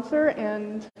sponsor,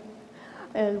 and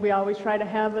we always try to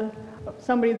have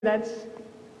somebody that's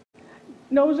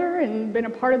knows her and been a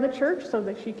part of the church so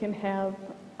that she can have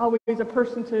always a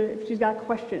person to, if she's got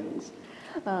questions,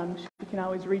 she can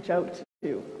always reach out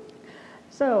to.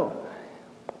 So,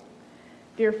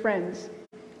 dear friends,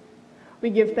 we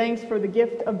give thanks for the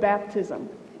gift of baptism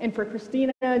and for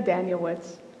Christina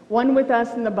Danielewicz, one with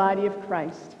us in the body of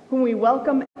Christ, whom we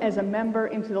welcome as a member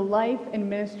into the life and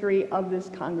ministry of this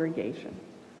congregation.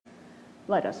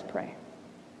 Let us pray.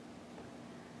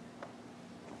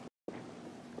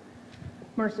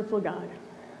 Merciful God,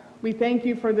 we thank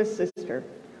you for this sister,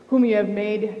 whom you have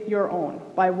made your own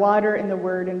by water and the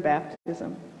word and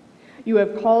baptism. You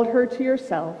have called her to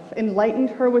yourself, enlightened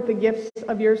her with the gifts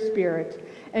of your Spirit,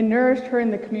 and nourished her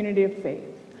in the community of faith.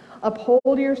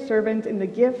 Uphold your servant in the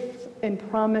gifts and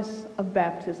promise of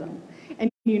baptism,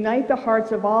 and unite the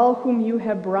hearts of all whom you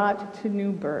have brought to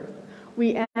new birth.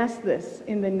 We ask this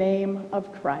in the name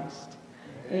of Christ.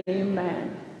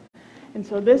 Amen. And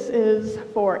so this is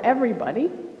for everybody.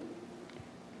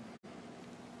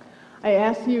 I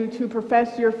ask you to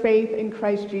profess your faith in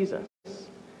Christ Jesus,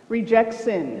 reject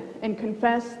sin, and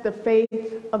confess the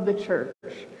faith of the church.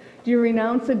 Do you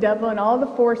renounce the devil and all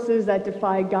the forces that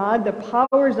defy God, the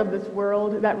powers of this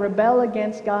world that rebel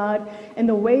against God, and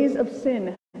the ways of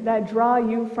sin that draw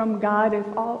you from God?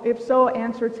 If so,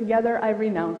 answer together, I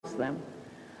renounce them.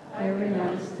 I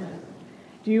renounce them.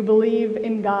 Do you believe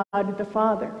in God the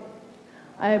Father?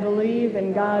 I believe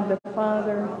in God the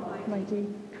Father, Almighty,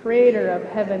 creator of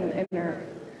heaven and earth.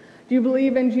 Do you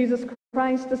believe in Jesus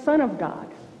Christ, the Son of God?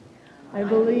 I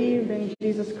believe in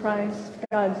Jesus Christ,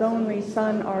 God's only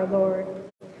Son, our Lord,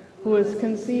 who was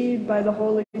conceived by the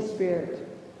Holy Spirit,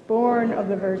 born of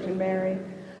the Virgin Mary,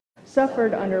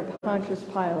 suffered under Pontius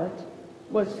Pilate,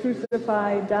 was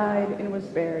crucified, died, and was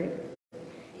buried.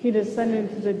 He descended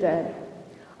to the dead.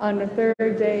 On the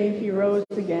third day he rose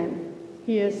again.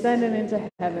 He ascended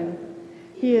into heaven.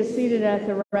 He is seated at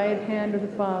the right hand of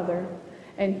the Father,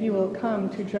 and he will come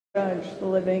to judge the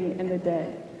living and the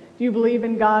dead. Do you believe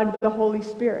in God, the Holy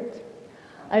Spirit?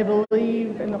 I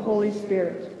believe in the Holy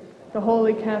Spirit, the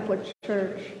Holy Catholic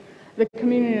Church, the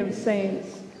communion of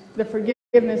saints, the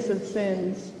forgiveness of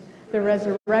sins, the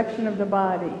resurrection of the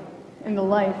body, and the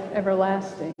life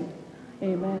everlasting.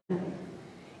 Amen.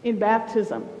 In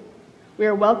baptism, we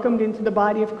are welcomed into the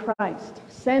body of Christ,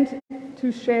 sent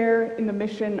to share in the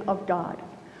mission of God.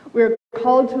 We are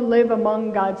called to live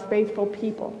among God's faithful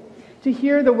people, to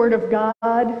hear the word of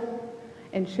God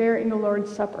and share in the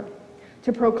Lord's Supper,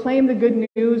 to proclaim the good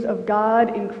news of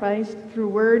God in Christ through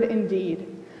word and deed,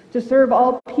 to serve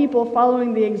all people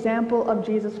following the example of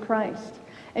Jesus Christ,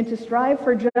 and to strive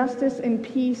for justice and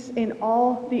peace in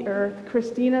all the earth.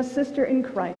 Christina, sister in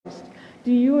Christ,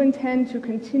 do you intend to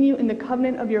continue in the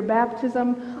covenant of your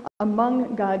baptism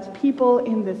among God's people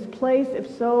in this place? If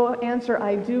so, answer,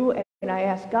 I do, and I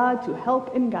ask God to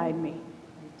help and guide me.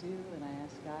 I do, and I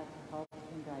ask God to help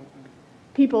and guide me.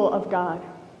 People of God,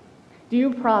 do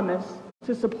you promise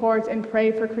to support and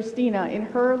pray for Christina in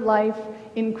her life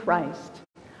in Christ?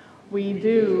 We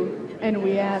do, and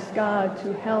we ask God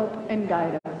to help and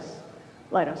guide us.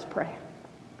 Let us pray.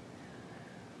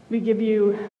 We give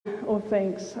you,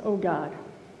 thanks, O God,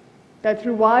 that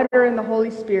through water and the Holy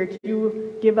Spirit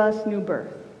you give us new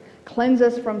birth. Cleanse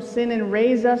us from sin and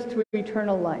raise us to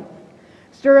eternal life.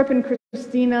 Stir up in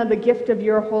Christina the gift of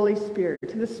your Holy Spirit,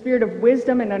 the spirit of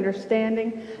wisdom and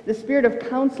understanding, the spirit of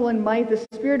counsel and might, the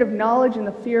spirit of knowledge and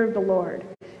the fear of the Lord,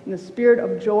 and the spirit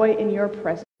of joy in your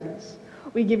presence.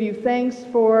 We give you thanks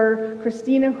for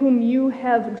Christina, whom you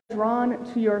have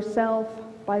drawn to yourself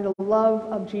by the love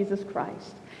of Jesus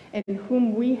Christ, and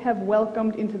whom we have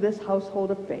welcomed into this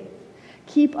household of faith.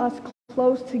 Keep us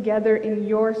close together in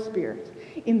your spirit,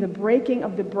 in the breaking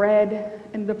of the bread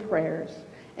and the prayers,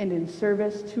 and in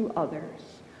service to others.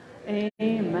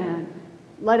 Amen.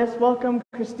 Let us welcome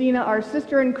Christina, our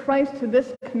sister in Christ, to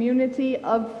this community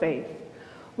of faith.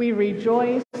 We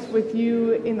rejoice with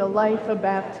you in the life of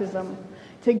baptism.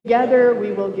 Together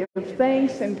we will give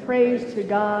thanks and praise to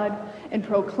God and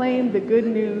proclaim the good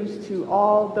news to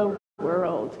all the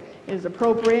world. It is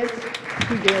appropriate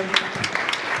to give.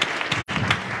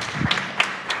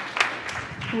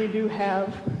 We do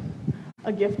have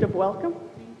a gift of welcome,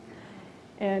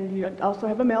 and you also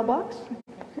have a mailbox,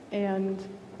 and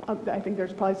I think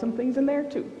there's probably some things in there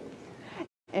too.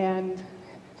 And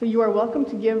so you are welcome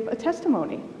to give a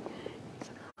testimony.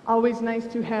 It's always nice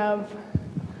to have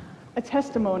a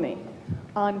testimony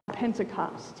on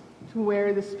Pentecost, to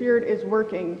where the Spirit is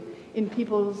working in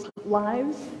people's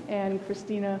lives, and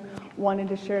Christina wanted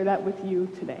to share that with you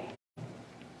today.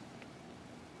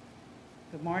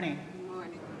 Good morning. Good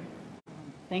morning.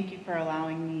 Thank you for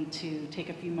allowing me to take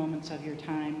a few moments of your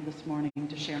time this morning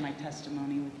to share my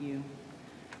testimony with you.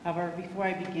 However, before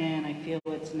I begin, I feel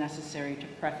it's necessary to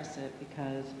preface it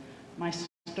because my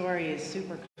story is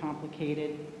super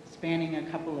complicated, spanning a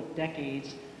couple of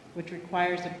decades, which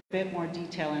requires a bit more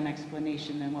detail and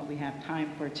explanation than what we have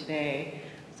time for today.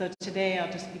 So today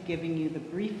I'll just be giving you the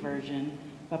brief version,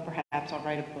 but perhaps I'll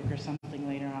write a book or something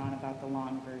later on about the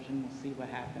long version. We'll see what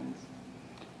happens.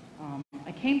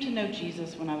 I came to know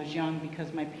Jesus when I was young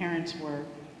because my parents were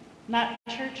not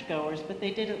churchgoers, but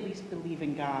they did at least believe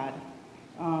in God.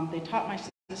 They taught my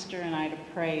sister and I to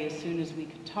pray as soon as we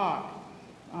could talk,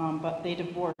 but they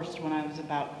divorced when I was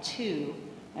about 2,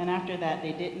 and after that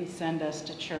they didn't send us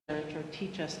to church or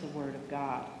teach us the Word of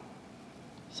God.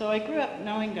 So I grew up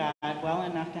knowing God well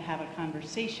enough to have a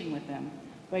conversation with him,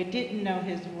 but I didn't know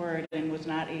his Word and was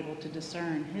not able to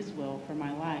discern his will for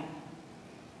my life.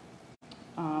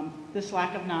 This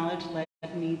lack of knowledge led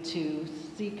me to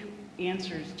seek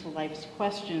answers to life's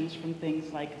questions from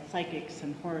things like psychics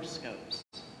and horoscopes.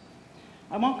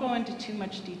 I won't go into too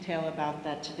much detail about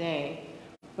that today,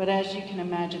 but as you can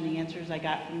imagine, the answers I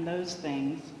got from those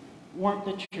things weren't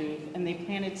the truth, and they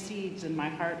planted seeds in my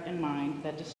heart and mind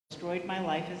that destroyed my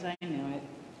life as I knew it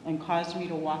and caused me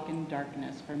to walk in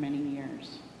darkness for many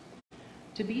years.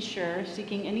 To be sure,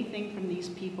 seeking anything from these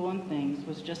people and things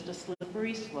was just a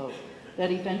slippery slope that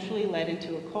eventually led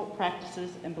into occult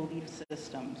practices and belief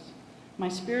systems. My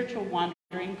spiritual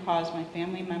wandering caused my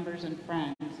family members and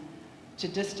friends to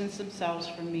distance themselves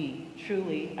from me.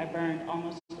 Truly, I burned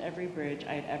almost every bridge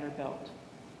I had ever built.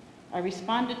 I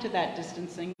responded to that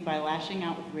distancing by lashing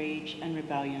out with rage and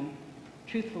rebellion.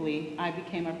 Truthfully, I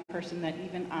became a person that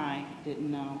even I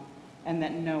didn't know and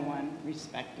that no one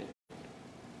respected.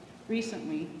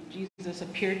 Recently, Jesus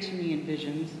appeared to me in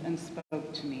visions and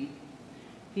spoke to me.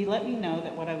 He let me know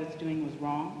that what I was doing was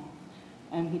wrong,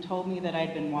 and he told me that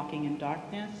I'd been walking in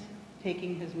darkness,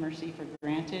 taking his mercy for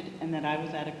granted, and that I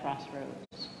was at a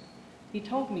crossroads. He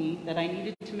told me that I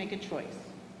needed to make a choice,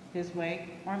 his way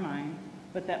or mine,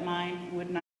 but that mine would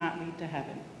not lead to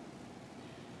heaven.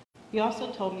 He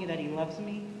also told me that he loves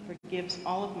me, forgives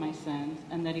all of my sins,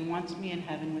 and that he wants me in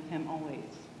heaven with him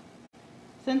always.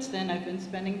 Since then, I've been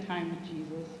spending time with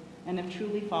Jesus and have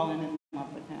truly fallen in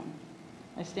love with him.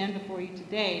 I stand before you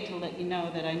today to let you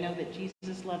know that I know that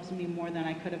Jesus loves me more than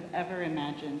I could have ever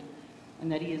imagined,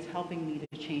 and that he is helping me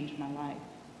to change my life.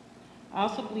 I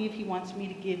also believe he wants me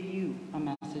to give you a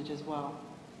message as well.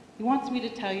 He wants me to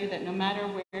tell you that no matter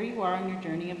where you are on your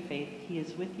journey of faith, he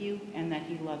is with you and that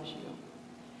he loves you.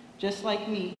 Just like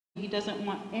me, he doesn't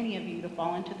want any of you to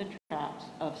fall into the traps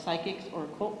of psychics or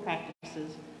occult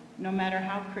practices, no matter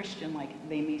how Christian-like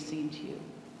they may seem to you.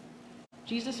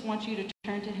 Jesus wants you to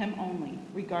turn to him only,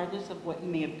 regardless of what you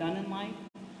may have done in life,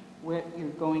 what you're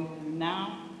going through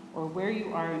now, or where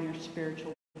you are in your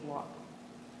spiritual walk.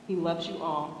 He loves you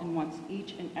all and wants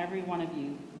each and every one of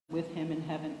you with him in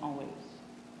heaven always.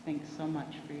 Thanks so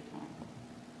much for your time.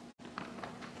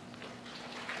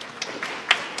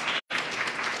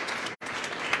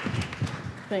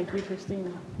 Thank you,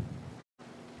 Christina.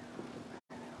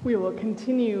 We will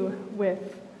continue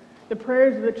with the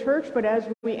prayers of the church, but as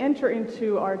we enter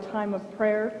into our time of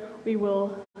prayer, we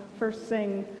will first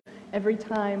sing "Every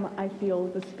Time I Feel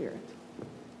the Spirit."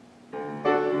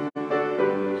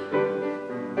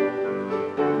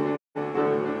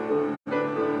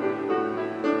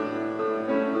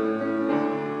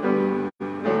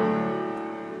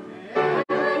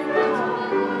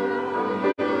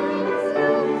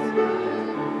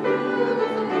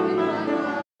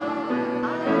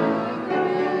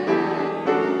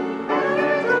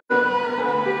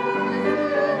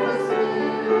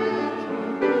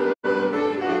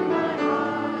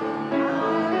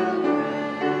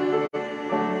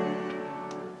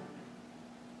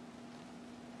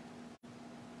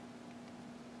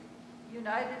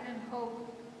 United in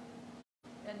hope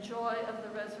and joy of the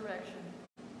resurrection,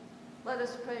 let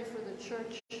us pray for the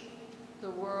church,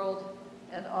 the world,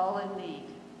 and all in need.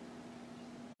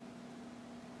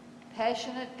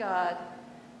 Passionate God,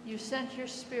 you sent your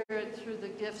Spirit through the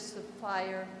gifts of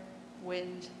fire,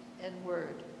 wind, and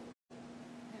word.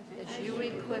 As you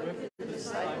equip the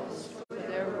disciples for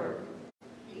their work,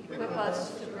 equip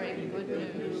us to bring good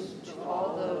news to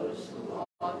all those who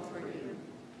long for you.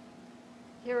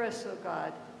 Hear us, O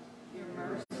God. Your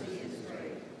mercy is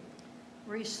great.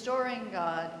 Restoring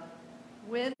God,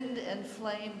 wind and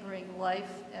flame bring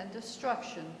life and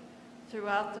destruction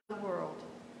throughout the world.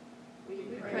 We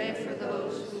pray for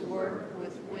those who work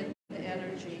with wind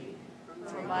energy,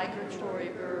 for migratory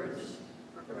birds,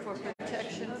 for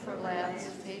protection for lands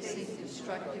facing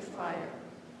destructive fire,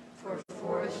 for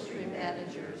forestry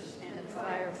managers and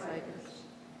firefighters.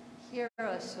 Hear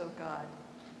us, O God.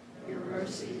 Your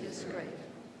mercy is great.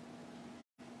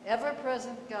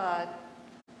 Ever-present God,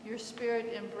 your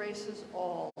Spirit embraces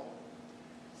all.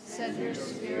 Send your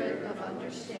Spirit of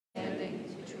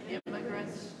understanding to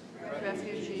immigrants,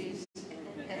 refugees,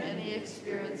 and any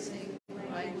experiencing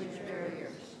language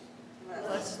barriers.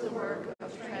 Bless the work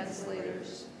of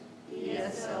translators,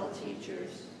 ESL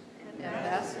teachers,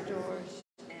 ambassadors,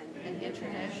 and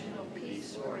international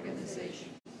peace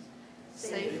organizations.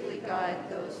 Safely guide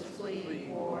those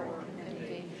fleeing war and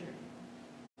danger.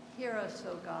 Hear us,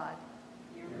 O God.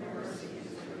 Your mercy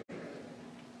is great.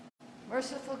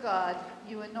 Merciful God,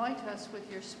 you anoint us with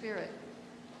your Spirit.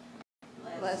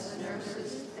 Bless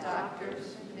nurses,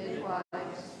 doctors,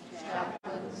 midwives,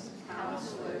 chaplains,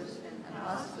 counselors, and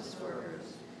hospice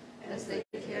workers as they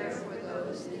care for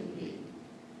those in need.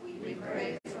 We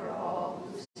pray for all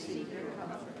who seek your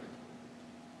comfort.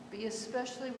 Be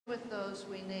especially with those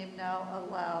we name now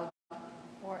aloud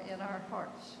or in our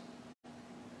hearts.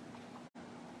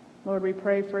 Lord, we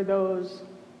pray for those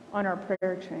on our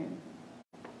prayer chain,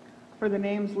 for the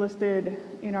names listed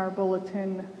in our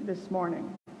bulletin this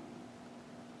morning,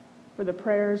 for the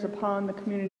prayers upon the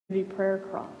community prayer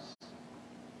cross,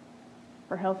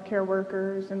 for healthcare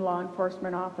workers and law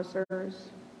enforcement officers,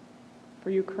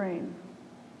 for Ukraine,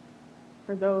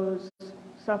 for those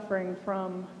suffering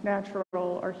from natural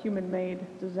or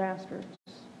human-made disasters,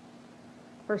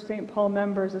 for St. Paul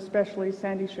members, especially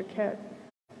Sandy Chiquette,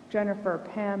 Jennifer,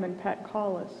 Pam, and Pat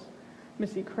Collis,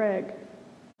 Missy Craig,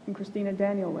 and Christina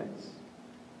Danielewitz,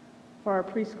 for our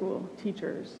preschool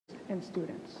teachers and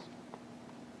students.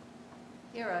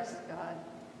 Hear us, God.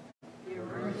 Your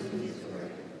mercy is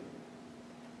great.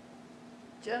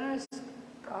 Generous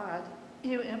God,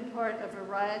 you impart a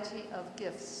variety of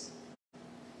gifts.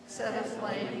 Set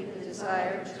aflame the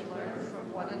desire to learn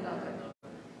from one another,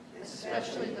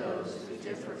 especially those who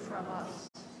differ from us.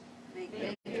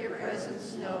 Make your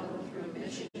presence known through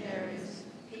missionaries,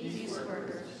 peace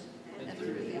workers, and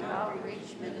through the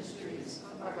outreach ministries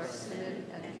of our synod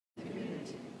and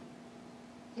community.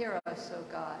 Hear us, O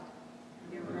God.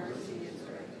 Your mercy is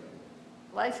great.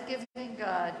 Life-giving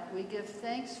God, we give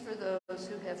thanks for those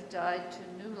who have died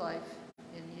to new life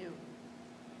in you.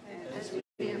 As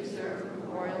we observe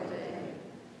Memorial Day,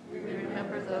 we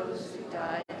remember those who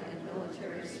died in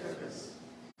military service.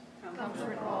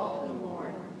 Comfort all who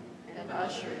mourn and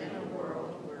usher in a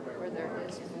world where there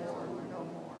is more or no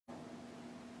more.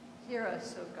 Hear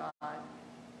us, O God.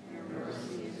 Your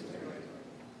mercy is great.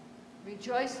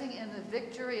 Rejoicing in the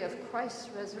victory of Christ's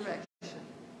resurrection,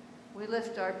 we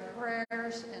lift our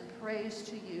prayers and praise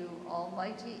to you,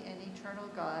 Almighty and eternal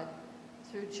God,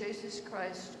 through Jesus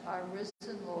Christ, our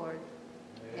risen Lord.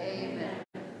 Amen.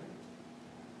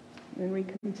 And we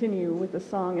continue with the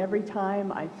song, Every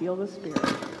Time I Feel the Spirit.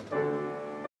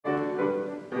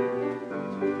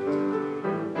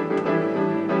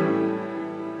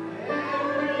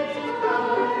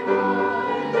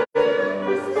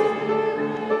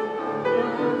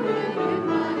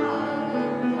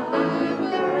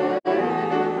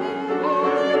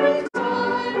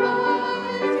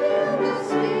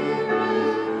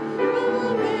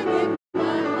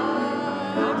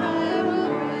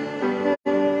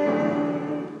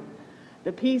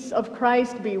 The peace of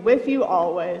Christ be with you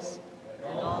always.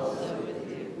 And also with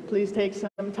you. Please take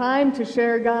some time to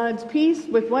share God's peace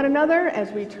with one another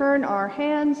as we turn our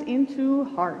hands into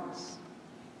hearts.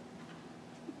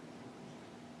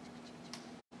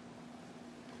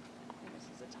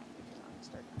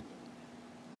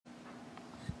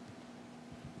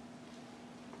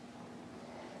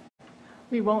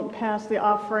 We won't pass the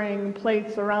offering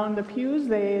plates around the pews.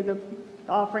 The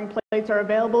offering plates are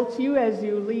available to you as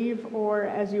you leave or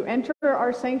as you enter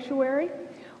our sanctuary.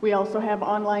 We also have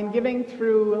online giving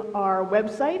through our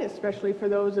website, especially for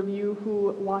those of you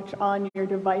who watch on your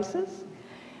devices.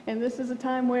 And this is a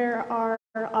time where our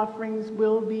offerings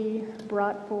will be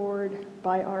brought forward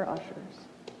by our ushers.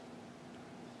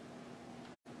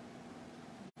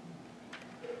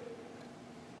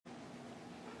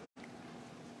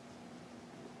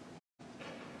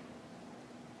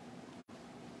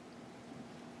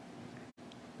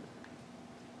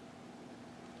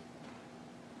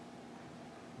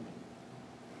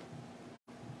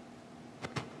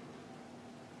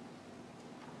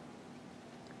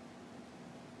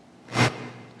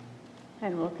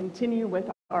 And we'll continue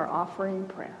with our offering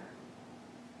prayer.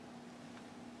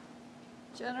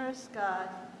 Generous God,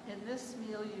 in this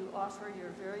meal you offer your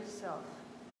very self.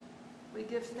 We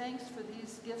give thanks for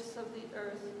these gifts of the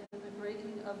earth and the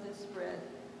breaking of this bread.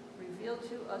 Reveal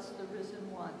to us the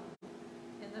risen one.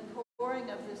 In the pouring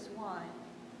of this wine,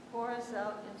 pour us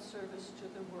out in service to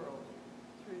the world.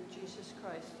 Through Jesus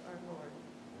Christ our Lord.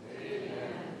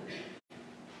 Amen.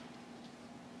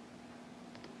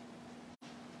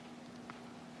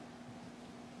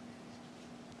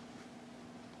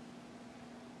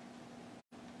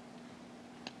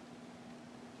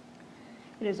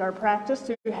 It is our practice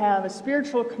to have a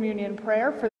spiritual communion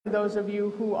prayer for those of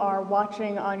you who are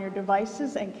watching on your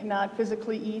devices and cannot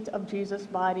physically eat of Jesus'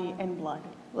 body and blood.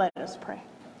 Let us pray.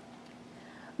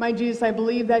 My Jesus, I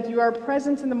believe that you are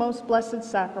present in the most blessed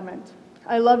sacrament.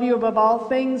 I love you above all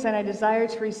things, and I desire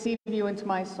to receive you into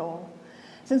my soul.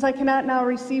 Since I cannot now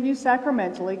receive you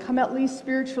sacramentally, come at least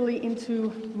spiritually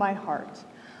into my heart.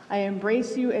 I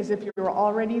embrace you as if you were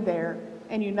already there,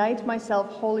 and unite myself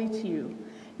wholly to you.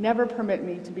 Never permit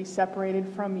me to be separated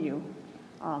from you.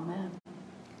 Amen.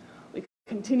 We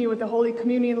continue with the Holy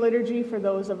Communion liturgy for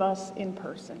those of us in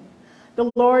person.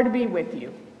 The Lord be with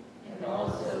you. And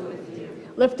also with you.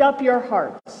 Lift up your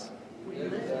hearts. We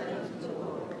lift them to the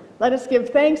Lord. Let us give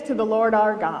thanks to the Lord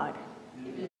our God.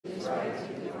 It is right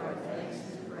to give our thanks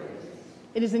and praise.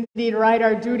 It is indeed right,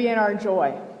 our duty and our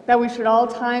joy, that we should all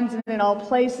times and in all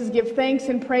places give thanks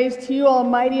and praise to you,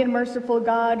 Almighty and merciful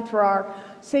God, through our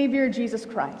Savior Jesus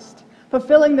Christ.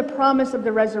 Fulfilling the promise of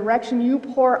the resurrection, you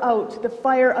pour out the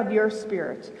fire of your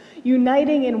Spirit,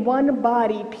 uniting in one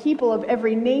body people of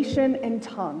every nation and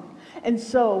tongue. And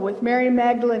so, with Mary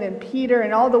Magdalene and Peter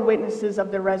and all the witnesses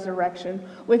of the resurrection,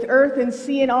 with earth and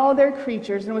sea and all their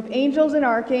creatures, and with angels and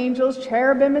archangels,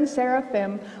 cherubim and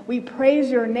seraphim, we praise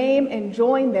your name and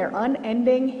join their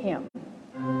unending hymn.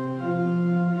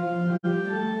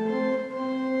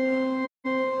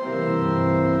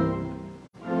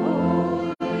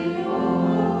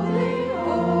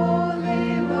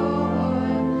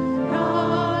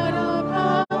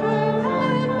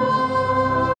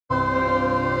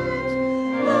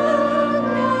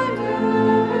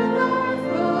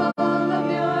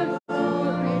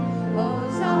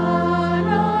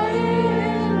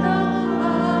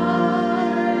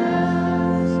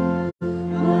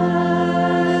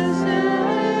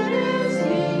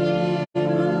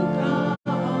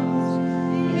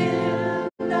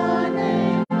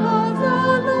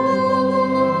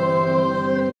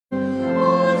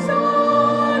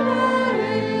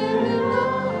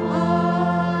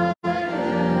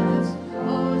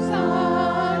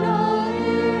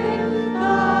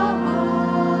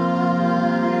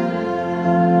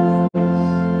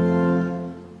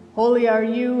 Holy are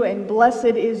you, and blessed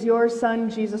is your Son,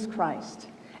 Jesus Christ.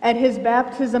 At his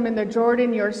baptism in the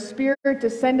Jordan, your Spirit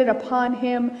descended upon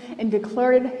him and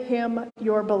declared him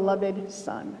your beloved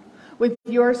Son. With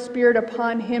your Spirit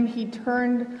upon him, he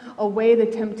turned away the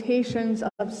temptations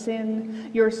of sin.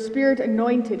 Your Spirit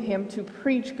anointed him to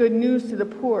preach good news to the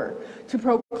poor, to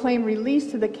proclaim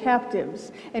release to the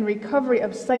captives and recovery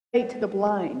of sight to the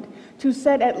blind, to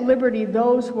set at liberty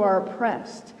those who are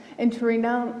oppressed, and to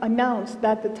announce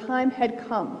that the time had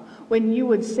come when you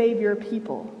would save your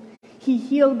people. He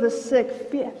healed the sick,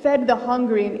 fed the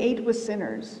hungry, and ate with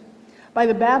sinners. By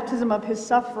the baptism of his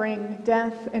suffering,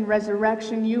 death, and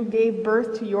resurrection, you gave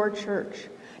birth to your church,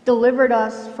 delivered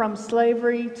us from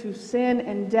slavery to sin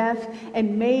and death,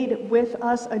 and made with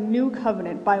us a new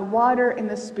covenant by water and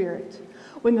the Spirit.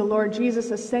 When the Lord Jesus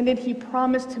ascended, he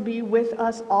promised to be with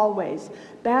us always,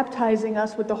 baptizing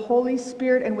us with the Holy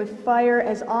Spirit and with fire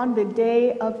as on the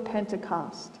day of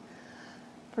Pentecost.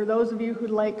 For those of you who'd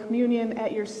like communion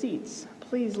at your seats,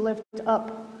 please lift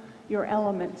up your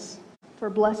elements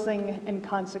for blessing and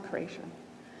consecration.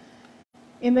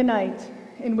 In the night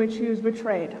in which he was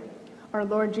betrayed, our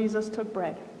Lord Jesus took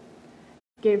bread,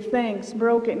 gave thanks,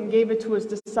 broke it, and gave it to his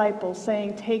disciples,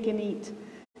 saying, "Take and eat.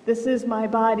 This is my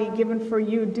body given for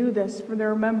you. Do this for the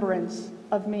remembrance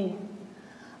of me."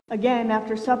 Again,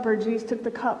 after supper, Jesus took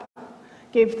the cup,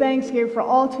 gave thanks, gave for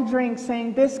all to drink,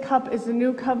 saying, "This cup is the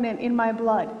new covenant in my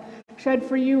blood, shed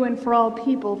for you and for all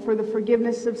people for the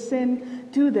forgiveness of sin.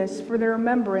 Do this for the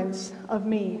remembrance of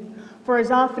me. For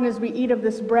as often as we eat of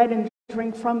this bread and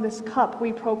drink from this cup,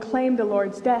 we proclaim the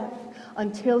Lord's death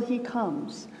until he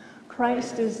comes.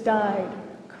 Christ is died.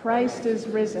 Christ is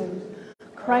risen.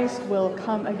 Christ will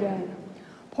come again.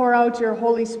 Pour out your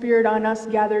Holy Spirit on us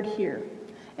gathered here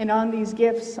and on these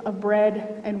gifts of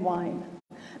bread and wine.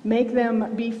 Make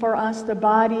them be for us the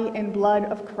body and blood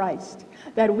of Christ,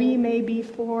 that we may be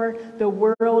for the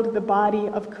world the body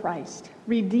of Christ,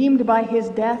 redeemed by his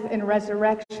death and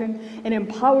resurrection, and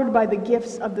empowered by the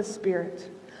gifts of the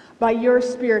Spirit. By your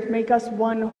Spirit, make us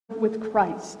one with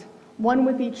Christ, one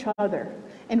with each other,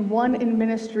 and one in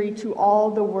ministry to all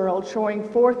the world, showing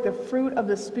forth the fruit of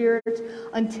the Spirit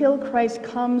until Christ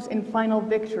comes in final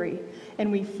victory,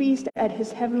 and we feast at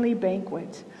his heavenly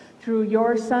banquet. Through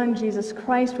your Son, Jesus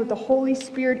Christ, with the Holy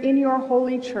Spirit in your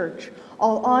holy church,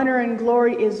 all honor and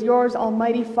glory is yours,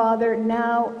 Almighty Father,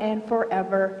 now and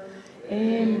forever.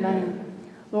 Amen.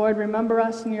 Lord, remember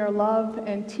us in your love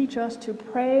and teach us to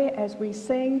pray as we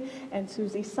sing, and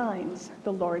Susie signs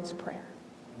the Lord's Prayer.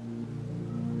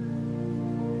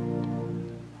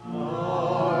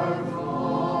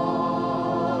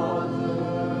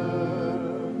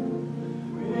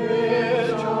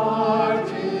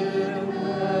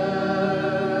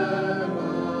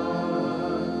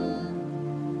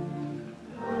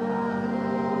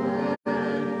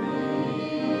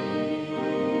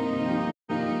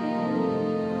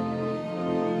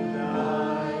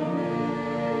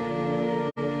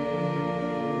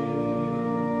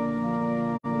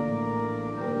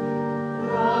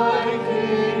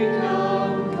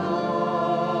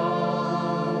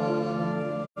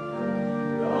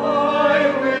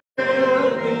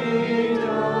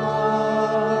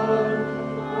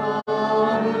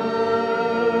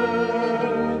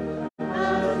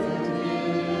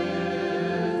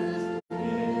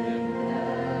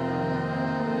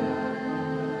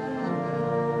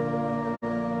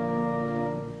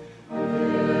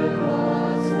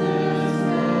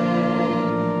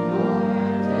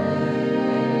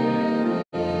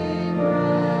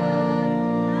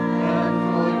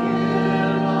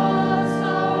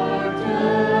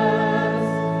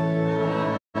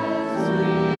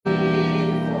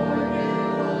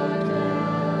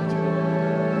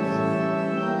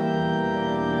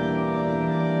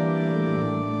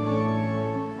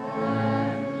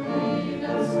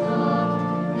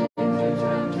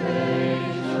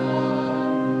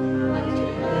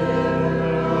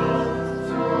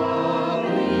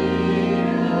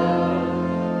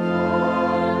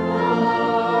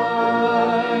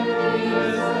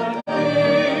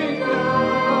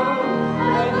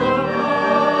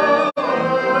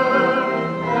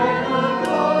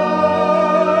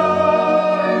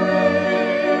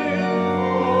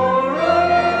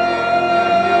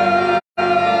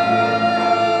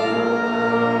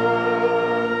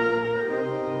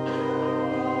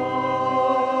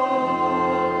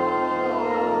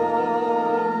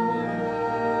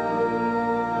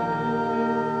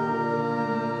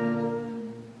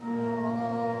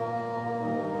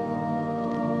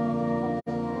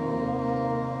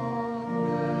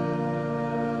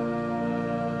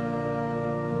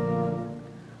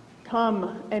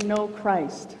 Come and know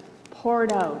Christ,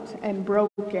 poured out and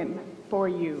broken for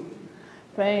you.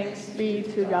 Thanks be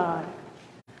to God.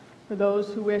 For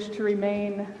those who wish to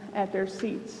remain at their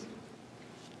seats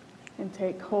and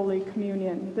take Holy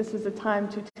Communion, this is a time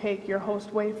to take your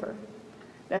host wafer,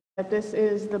 that this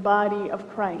is the body of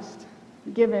Christ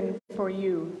given for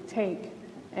you. Take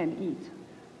and eat.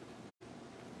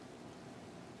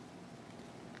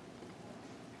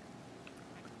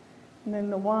 And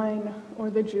then the wine or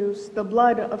the juice, the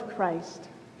blood of Christ,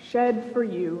 shed for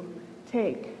you.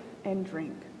 Take and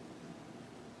drink.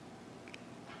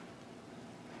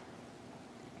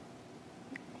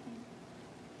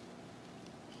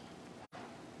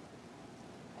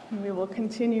 And we will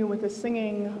continue with the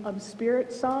singing of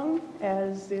Spirit song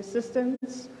as the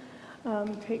assistants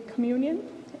take communion,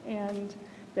 and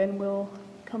then we'll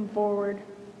come forward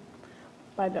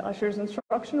by the usher's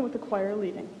instruction with the choir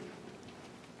leading.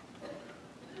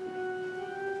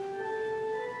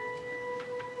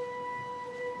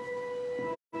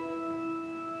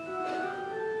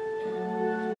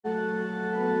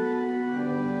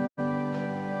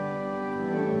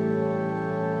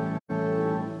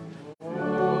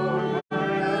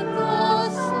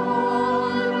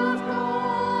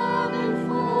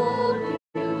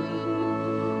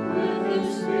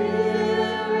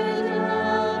 Spirit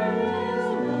and His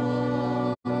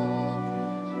love.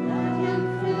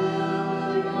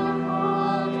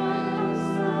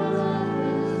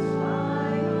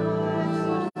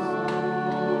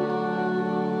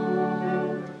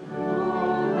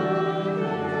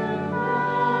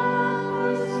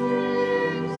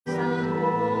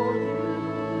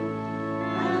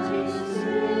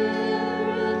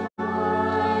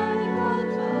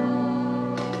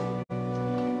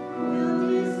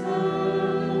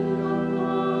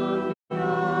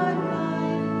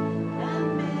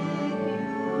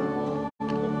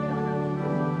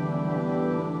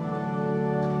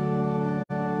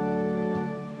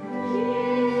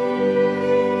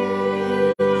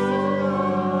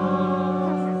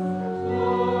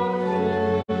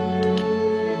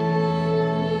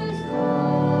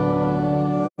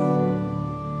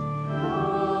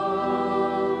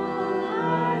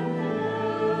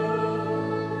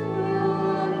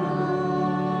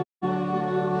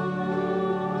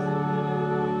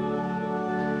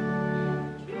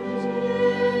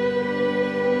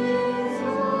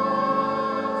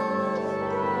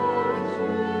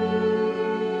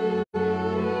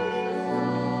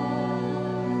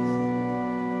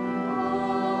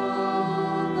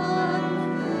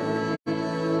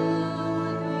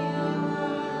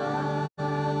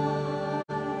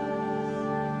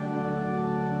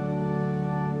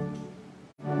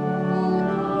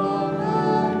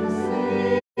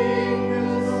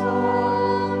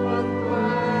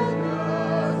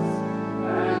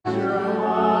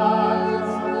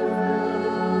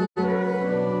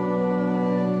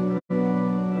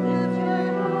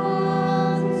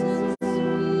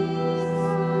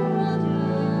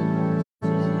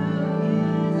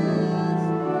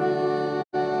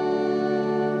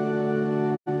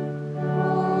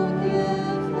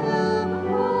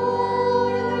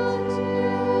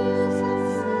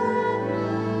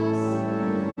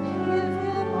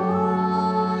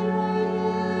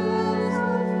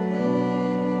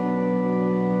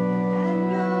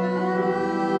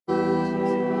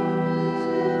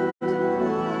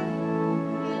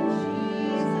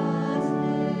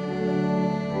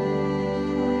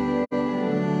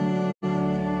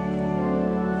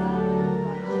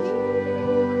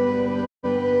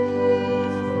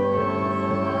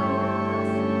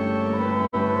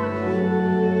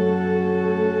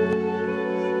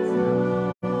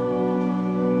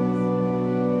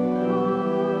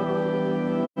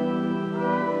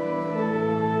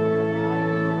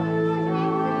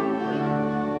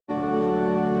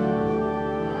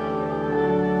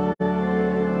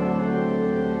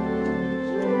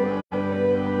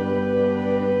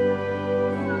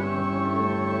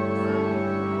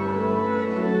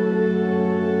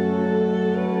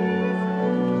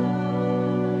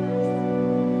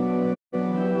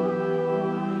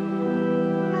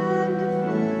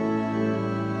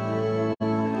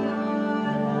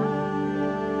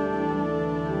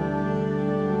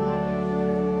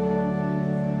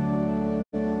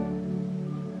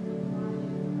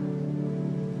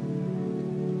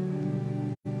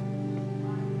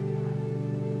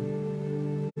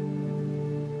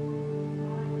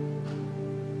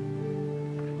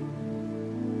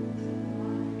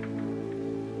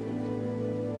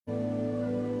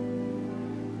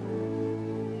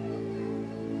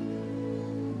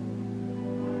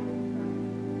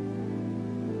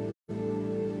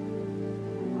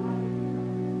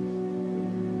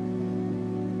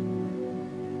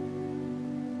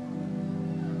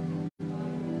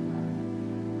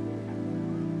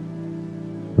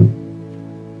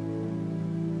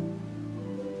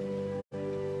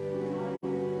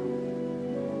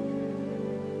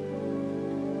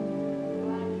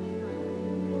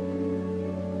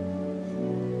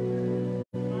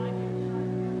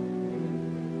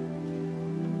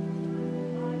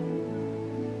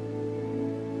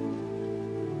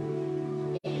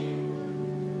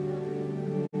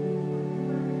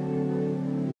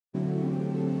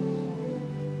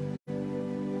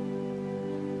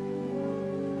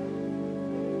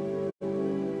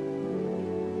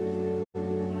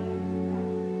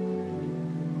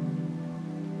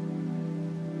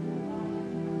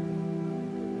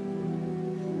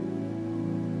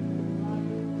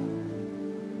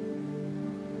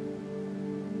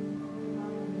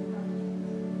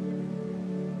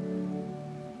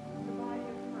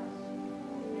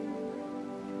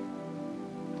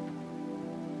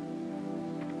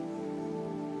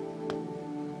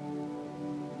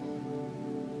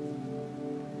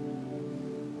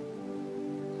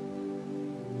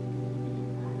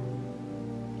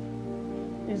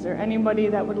 Is there anybody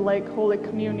that would like Holy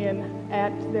Communion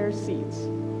at their seats?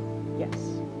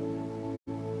 Yes.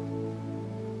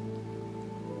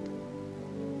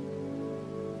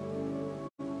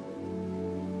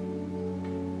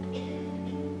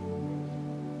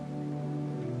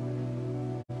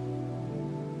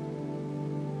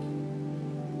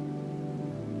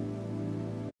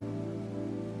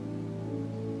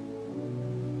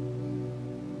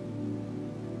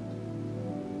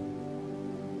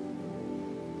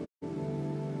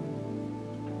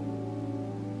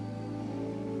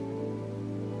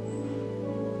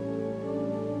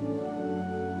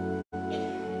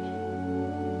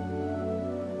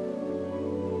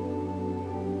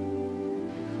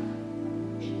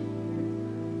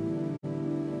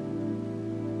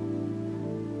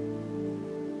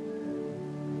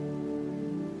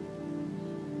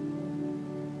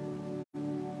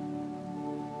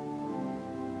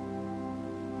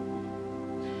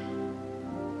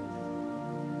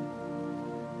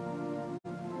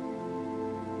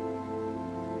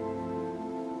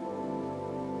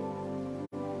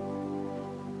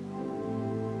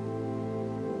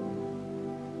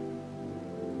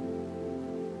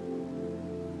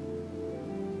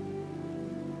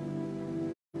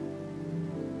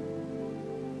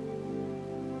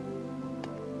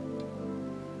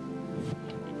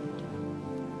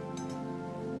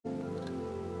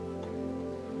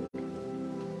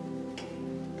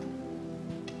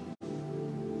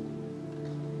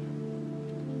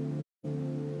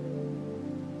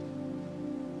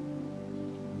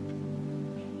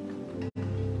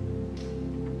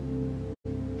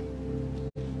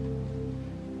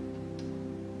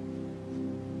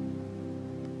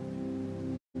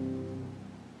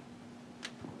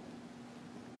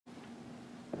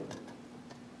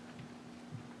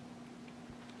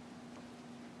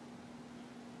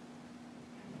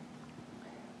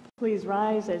 Please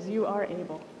rise as you are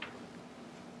able.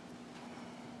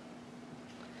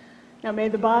 Now may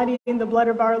the body and the blood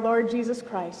of our Lord Jesus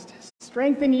Christ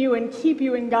strengthen you and keep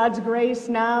you in God's grace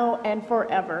now and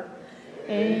forever.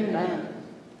 Amen.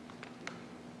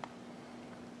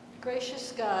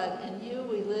 Gracious God, in you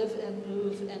we live and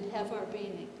move and have our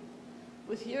being.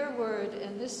 With your word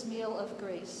and this meal of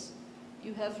grace,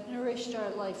 you have nourished our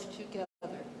life together.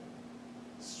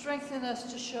 Strengthen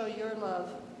us to show your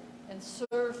love and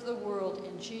serve the world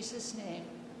in Jesus' name.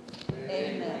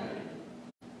 Amen.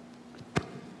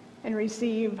 And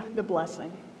receive the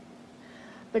blessing.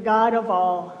 The God of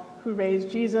all, who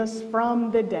raised Jesus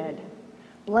from the dead,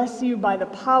 bless you by the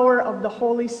power of the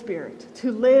Holy Spirit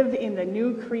to live in the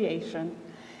new creation.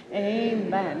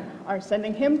 Amen. Our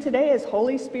sending hymn today is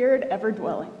Holy Spirit Ever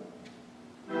Dwelling.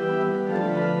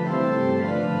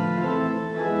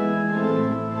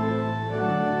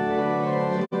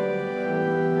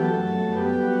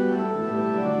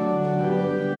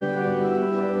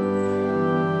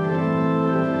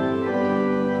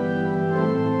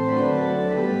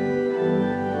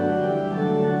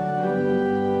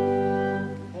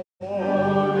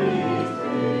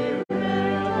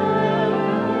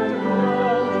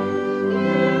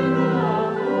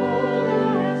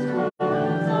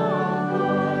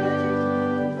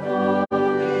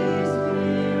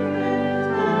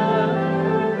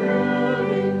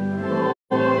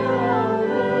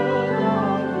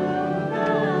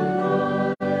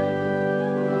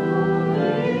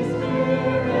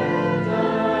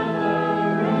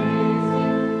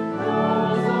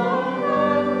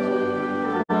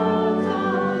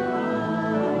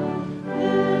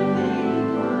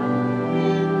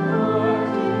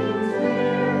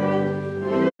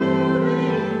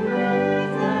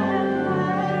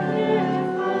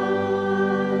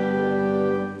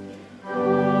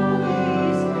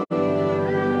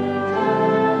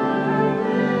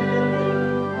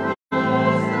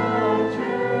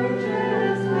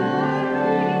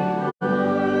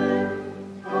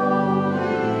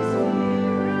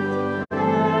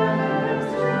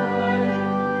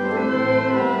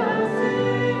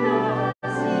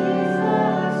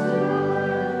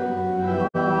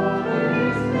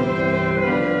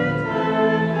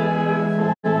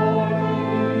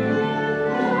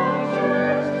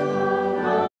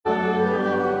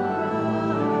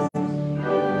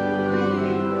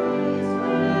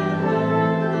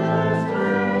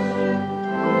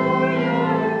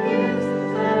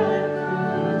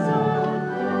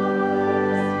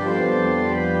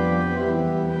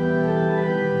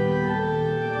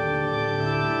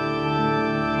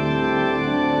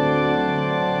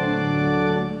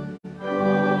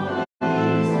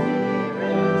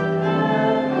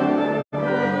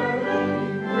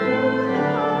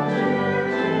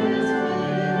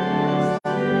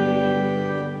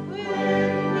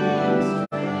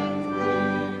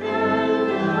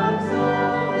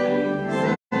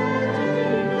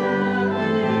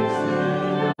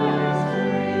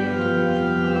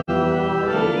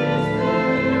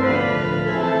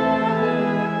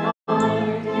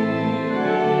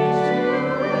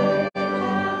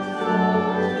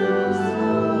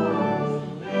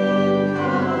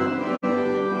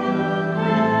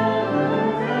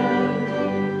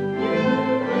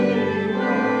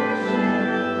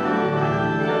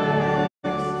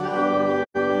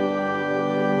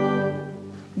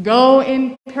 Go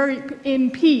in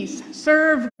peace.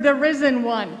 Serve the risen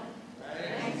one.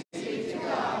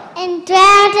 And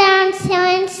dwell down so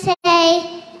and say.